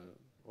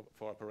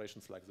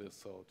operations like this,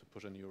 so to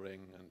push a new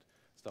ring and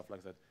stuff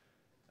like that.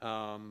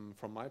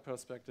 From my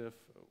perspective,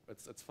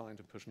 it's fine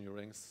to push new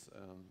rings,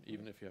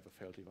 even if you have a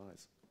failed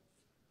device.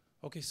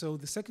 Okay, so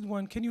the second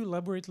one, can you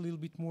elaborate a little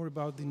bit more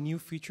about the new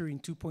feature in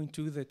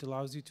 2.2 that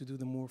allows you to do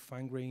the more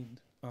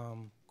fine-grained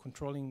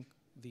controlling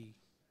the...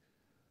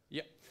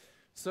 Yeah,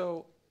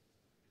 so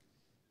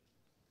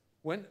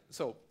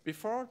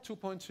before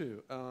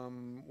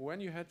 2.2,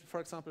 when you had,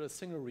 for example, a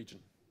single region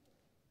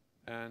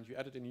and you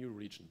added a new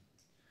region,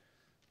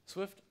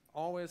 Swift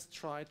always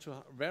tried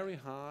very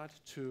hard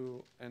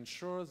to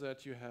ensure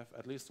that you have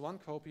at least 1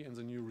 copy in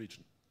the new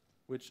region,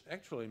 which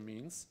actually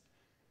means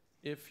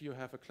if you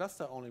have a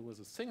cluster only with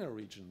a single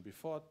region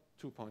before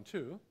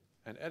 2.2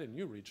 and add a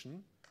new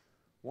region,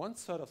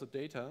 1/3 of the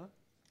data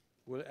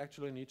will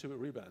actually need to be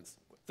rebalanced.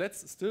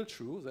 That's still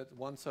true, that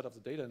 1/3 of the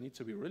data needs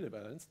to be really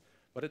balanced,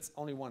 but it's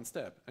only one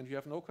step, and you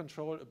have no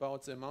control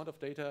about the amount of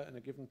data in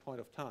a given point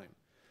of time.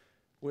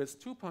 With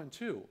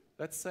 2.2,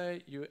 let's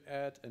say you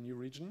add a new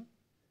region,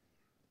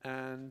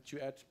 and you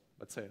add,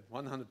 let's say,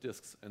 100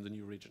 disks in the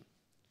new region.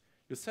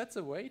 You set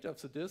the weight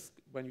of the disk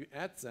when you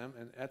add them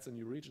and add the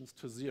new regions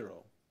to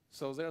 0.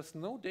 So there's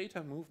no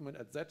data movement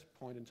at that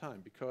point in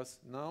time, because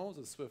now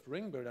the Swift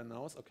ring builder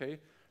knows, okay,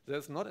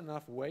 there's not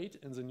enough weight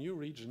in the new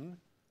region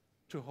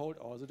to hold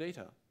all the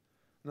data.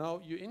 Now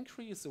you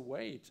increase the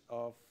weight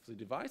of the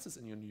devices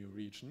in your new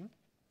region,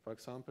 for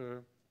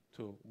example,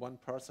 to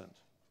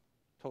 1%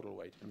 total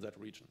weight in that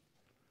region.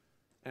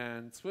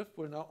 And Swift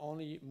will now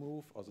only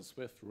move, or the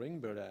Swift ring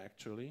builder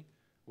actually,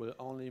 will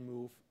only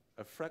move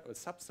a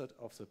subset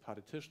of the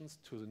partitions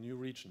to the new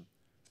region,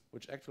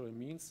 which actually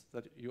means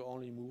that you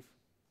only move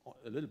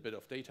a little bit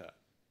of data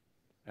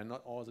and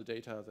not all the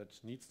data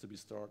that needs to be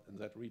stored in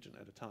that region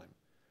at a time.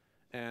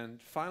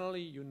 And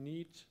finally, you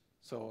need,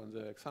 so in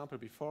the example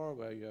before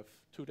where you have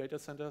 2 data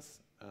centers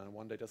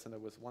one data center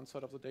with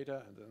 1/3 of the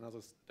data and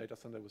another data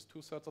center with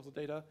 2/3 of the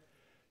data,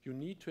 you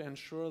need to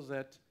ensure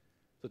that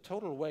the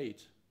total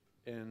weight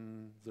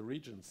in the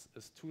regions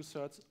is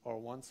 2/3 or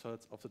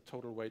 1/3 of the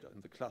total weight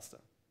in the cluster.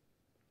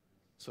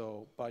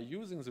 So by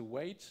using the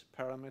weight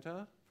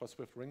parameter for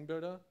Swift Ring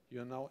Builder,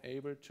 you're now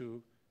able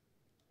to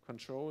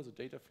control the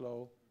data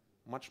flow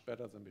much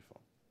better than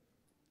before.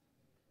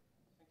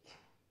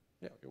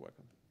 Yeah, you're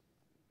welcome.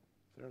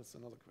 There's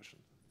another question.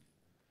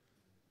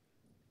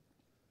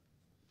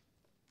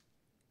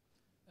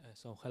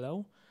 So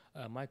hello,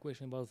 my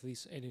question about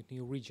this adding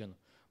new region,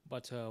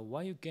 but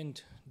why you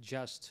can't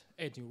just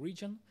add new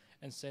region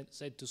and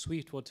said to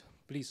Swift what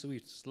please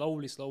Swift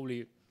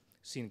slowly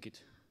sync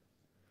it?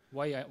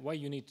 Why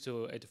you need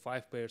to add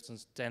 5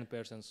 persons, 10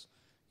 persons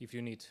if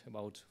you need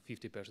about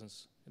 50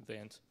 persons at the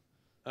end?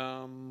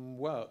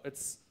 Well,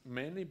 it's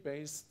mainly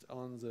based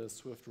on the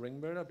Swift Ring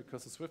Builder,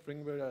 because the Swift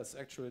Ring Builder is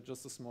actually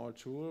just a small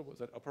tool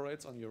that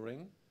operates on your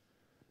ring.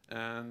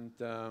 And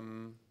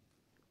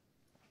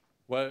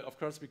well, of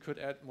course, we could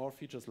add more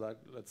features, like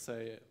let's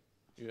say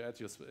you add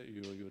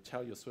you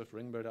tell your Swift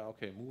Ring Builder,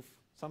 okay, move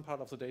some part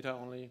of the data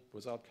only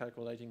without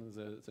calculating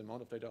the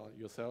amount of data on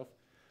yourself.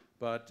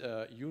 But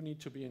you need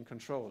to be in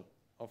control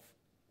of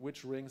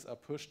which rings are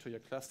pushed to your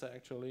cluster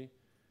actually,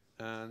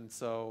 and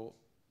so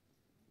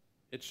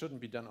it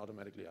shouldn't be done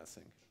automatically, I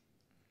think.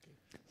 Okay.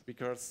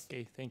 Because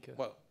thank you.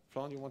 Well,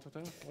 Florian, you wanted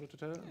to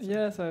tell us?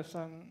 Yes, I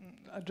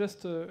have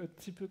just a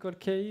typical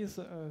case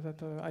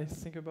that I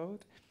think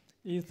about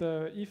is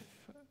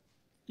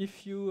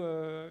if you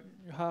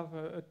have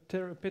a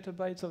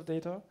petabytes of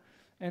data,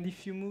 and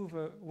if you move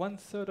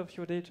 1/3 of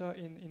your data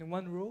in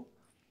one row,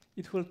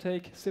 it will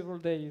take several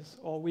days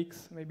or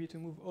weeks maybe to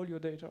move all your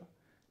data.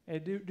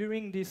 And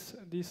during this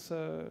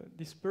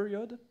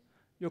period,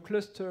 your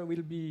cluster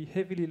will be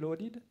heavily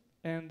loaded,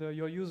 and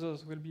your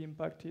users will be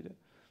impacted.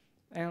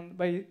 And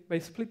by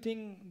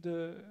splitting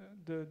the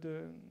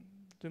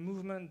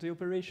movement, the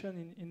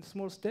operation in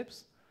small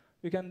steps,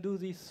 we can do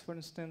this, for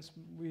instance,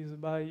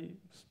 by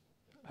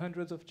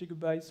hundreds of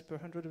gigabytes per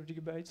 100 of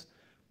gigabytes,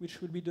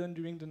 which will be done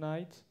during the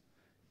night,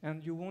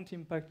 and you won't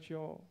impact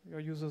your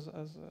users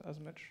as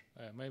much.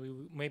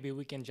 Maybe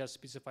we can just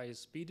specify a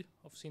speed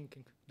of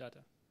syncing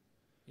data.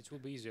 It will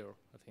be easier,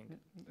 I think.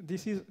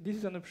 This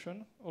is an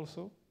option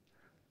also,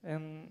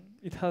 and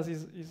it has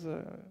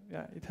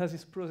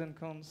its pros and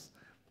cons.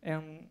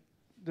 And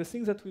the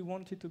thing that we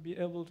wanted to be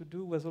able to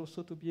do was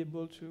also to be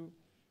able to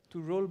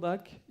roll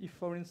back if,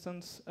 for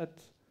instance,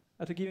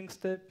 at a given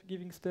step,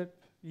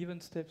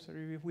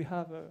 if we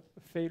have a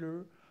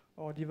failure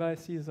or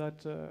devices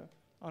that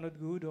are not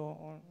good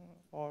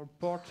or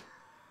part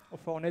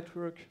of our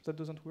network that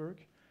doesn't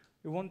work,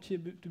 we want to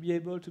be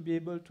able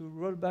to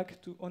roll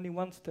back to only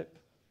one step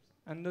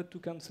and not to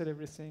cancel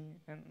everything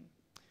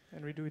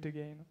and redo it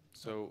again.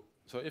 So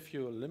if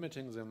you're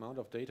limiting the amount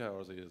of data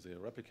or the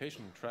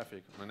replication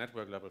traffic on a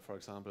network level, for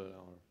example,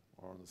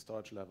 or on the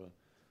storage level,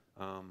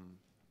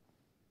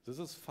 this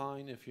is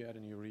fine if you add a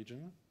new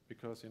region,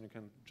 because you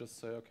can just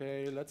say,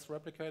 okay, let's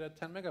replicate at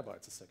 10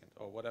 megabytes a second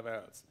or whatever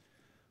else.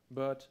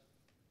 But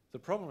the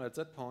problem at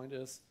that point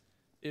is,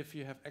 if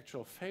you have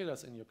actual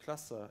failures in your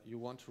cluster, you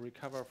want to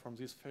recover from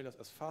these failures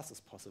as fast as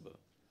possible.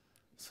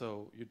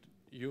 So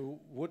you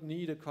would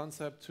need a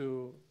concept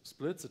to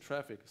split the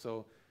traffic.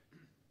 So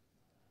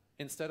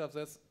instead of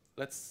this,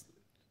 let's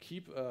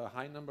keep a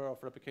high number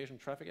of replication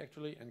traffic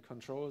actually and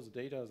control the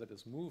data that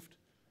is moved.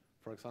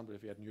 For example,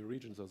 if you had new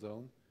regions or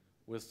zone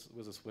with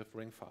the Swift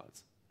ring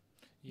files.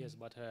 Yes,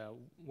 but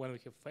when we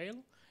have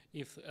fail,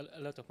 if a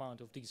lot of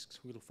amount of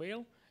disks will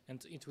fail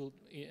and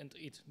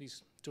it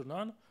is turn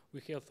on, we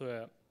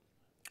have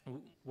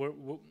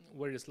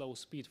very slow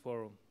speed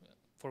for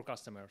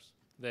customers.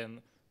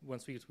 Then when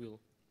Swift will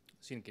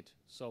sync it,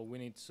 so we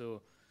need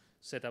to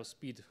set up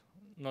speed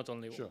not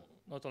only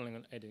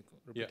on adding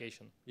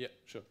replication. Yeah,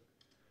 sure.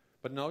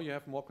 But now you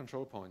have more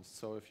control points.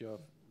 So if you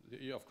have,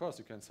 of course,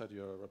 you can set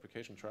your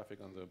replication traffic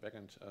on the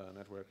backend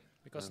network.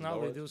 Because now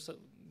we do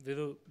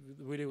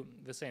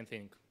the same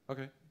thing.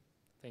 Okay.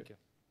 Thank you.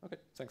 Okay,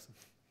 thanks.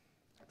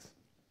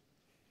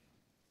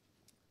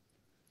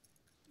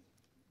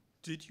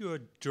 Did your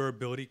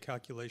durability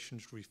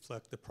calculations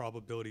reflect the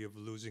probability of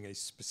losing a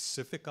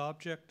specific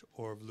object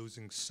or of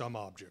losing some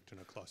object in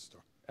a cluster?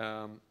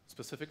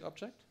 Specific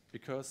object,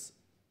 because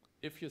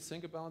if you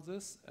think about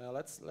this,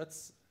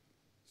 let's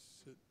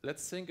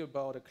think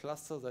about a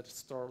cluster that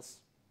stores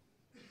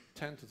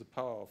 10 to the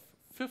power of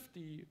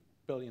 50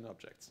 billion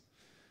objects.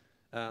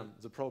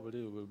 The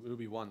probability will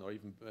be 1 or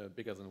even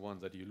bigger than 1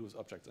 that you lose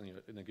objects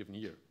in a given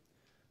year.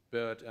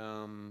 But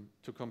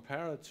to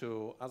compare it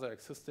to other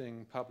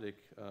existing public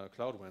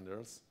cloud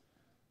vendors,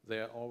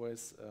 they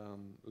always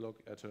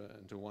look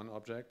into one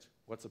object.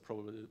 What's the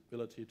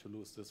probability to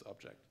lose this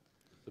object?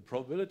 The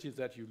probability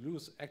that you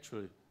lose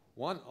actually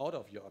one out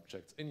of your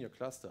objects in your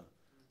cluster,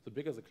 the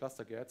bigger the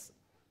cluster gets,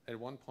 at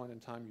one point in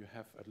time you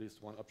have at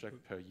least one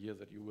object per year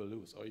that you will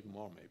lose, or even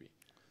more maybe.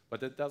 But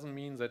that doesn't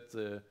mean that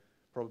the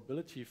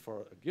probability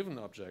for a given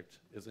object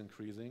is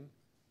increasing.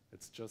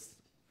 It's just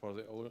for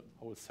the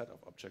whole set of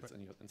objects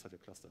inside your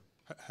cluster.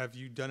 Have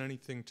you done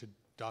anything to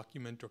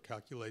document or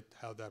calculate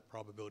how that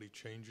probability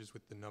changes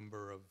with the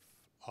number of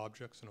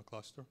objects in a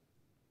cluster?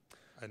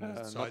 And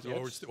the size,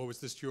 or was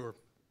this your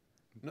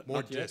more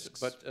not yet, disks?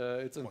 but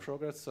it's in point.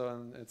 progress,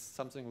 and it's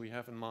something we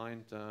have in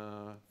mind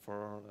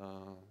for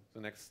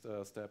the next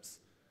steps,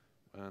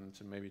 and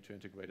maybe to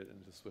integrate it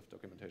into Swift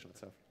documentation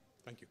itself.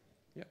 Thank you.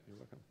 Yeah, you're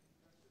welcome.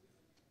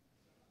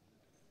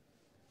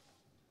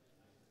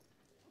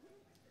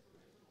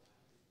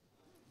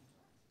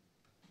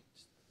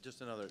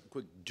 Just another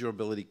quick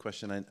durability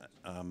question.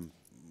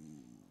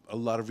 A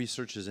lot of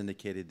research has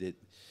indicated that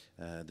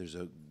there's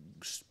a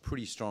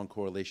pretty strong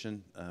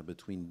correlation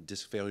between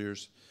disk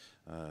failures,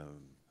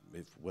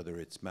 whether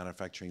it's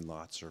manufacturing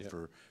lots or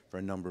for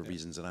a number of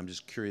reasons. And I'm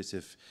just curious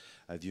if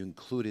you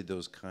included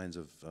those kinds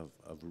of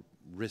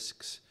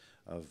risks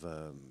of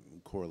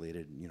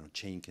correlated,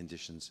 chain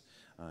conditions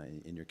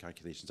in your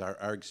calculations.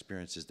 Our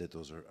experience is that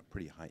those are a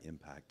pretty high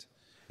impact,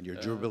 and your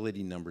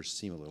durability numbers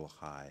seem a little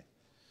high.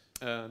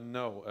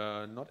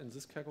 No, not in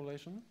this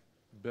calculation,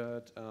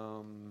 but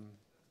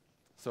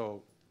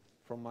so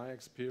from my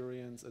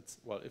experience, it's,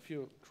 well, if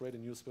you create a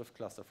new Swift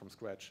cluster from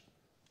scratch,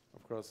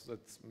 of course,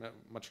 it's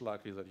much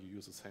likely that you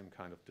use the same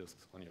kind of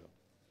disks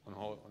on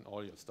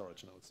all your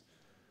storage nodes.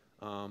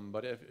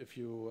 But if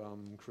you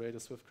create a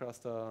Swift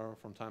cluster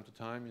from time to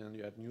time and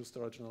you add new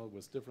storage node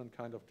with different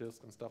kind of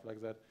disks and stuff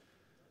like that,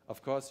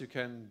 of course, you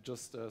can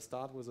just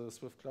start with a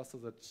Swift cluster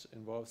that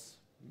involves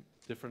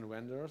different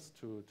vendors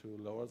to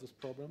lower this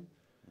problem.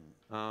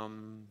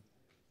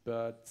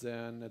 But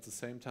then at the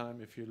same time,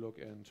 if you look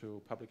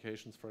into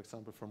publications, for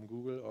example, from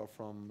Google or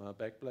from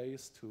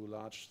Backblaze to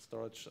large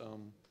storage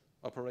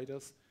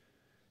operators,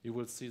 you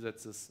will see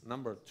that this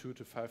number, 2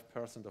 to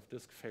 5% of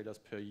disk failures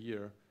per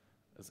year,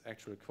 is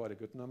actually quite a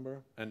good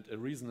number and a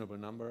reasonable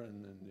number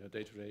in your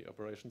day-to-day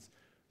operations.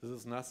 This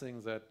is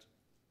nothing that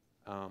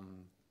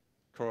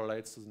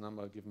correlates to the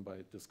number given by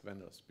disk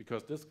vendors,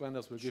 because disk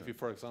vendors will give you,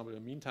 for example, a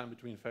mean time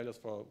between failures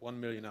for 1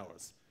 million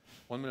hours.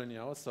 1 million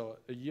hours, so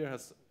a year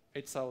has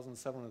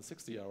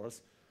 8,760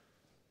 hours.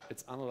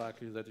 It's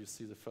unlikely that you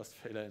see the first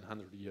failure in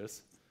 100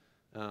 years.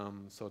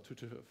 So 2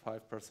 to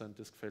 5%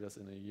 disk failures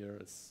in a year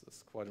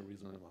is quite a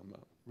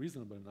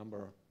reasonable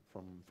number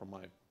from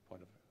my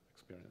point of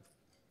experience.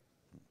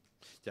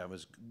 Yeah, I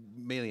was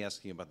mainly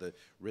asking about the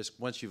risk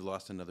once you've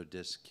lost another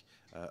disk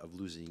of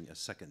losing a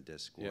second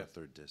disk or a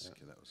third disk.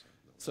 Yeah.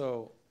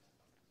 So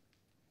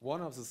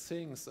one of the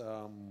things,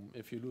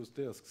 if you lose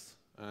disks,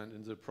 and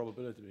in the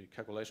probability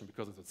calculation,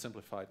 because it's a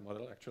simplified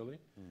model actually,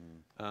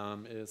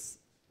 is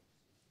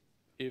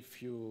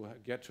if you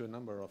get to a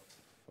number of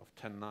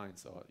 10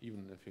 nines, or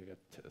even if you get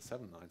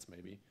 7 nines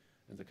maybe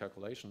in the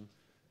calculation,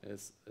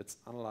 it's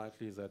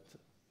unlikely that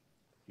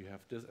you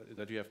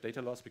have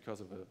data loss because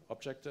of an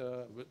object,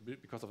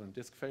 because of a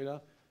disk failure.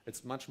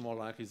 It's much more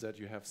likely that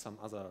you have some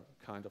other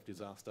kind of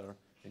disaster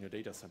in your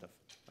data center.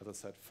 As I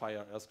said,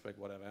 fire, earthquake,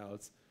 whatever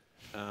else.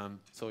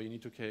 So you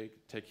need to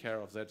take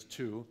care of that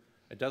too.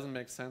 It doesn't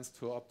make sense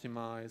to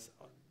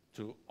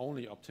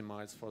only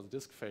optimize for the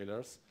disk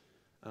failures.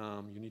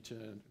 You need to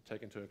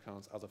take into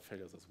account other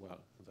failures as well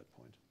at that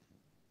point.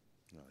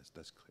 No,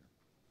 that's clear.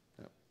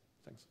 Yeah,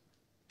 thanks.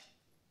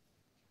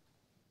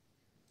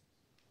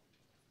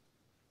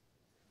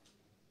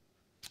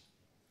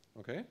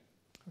 Okay.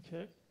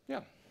 Okay.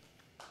 Yeah.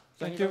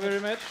 Thank you very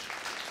much.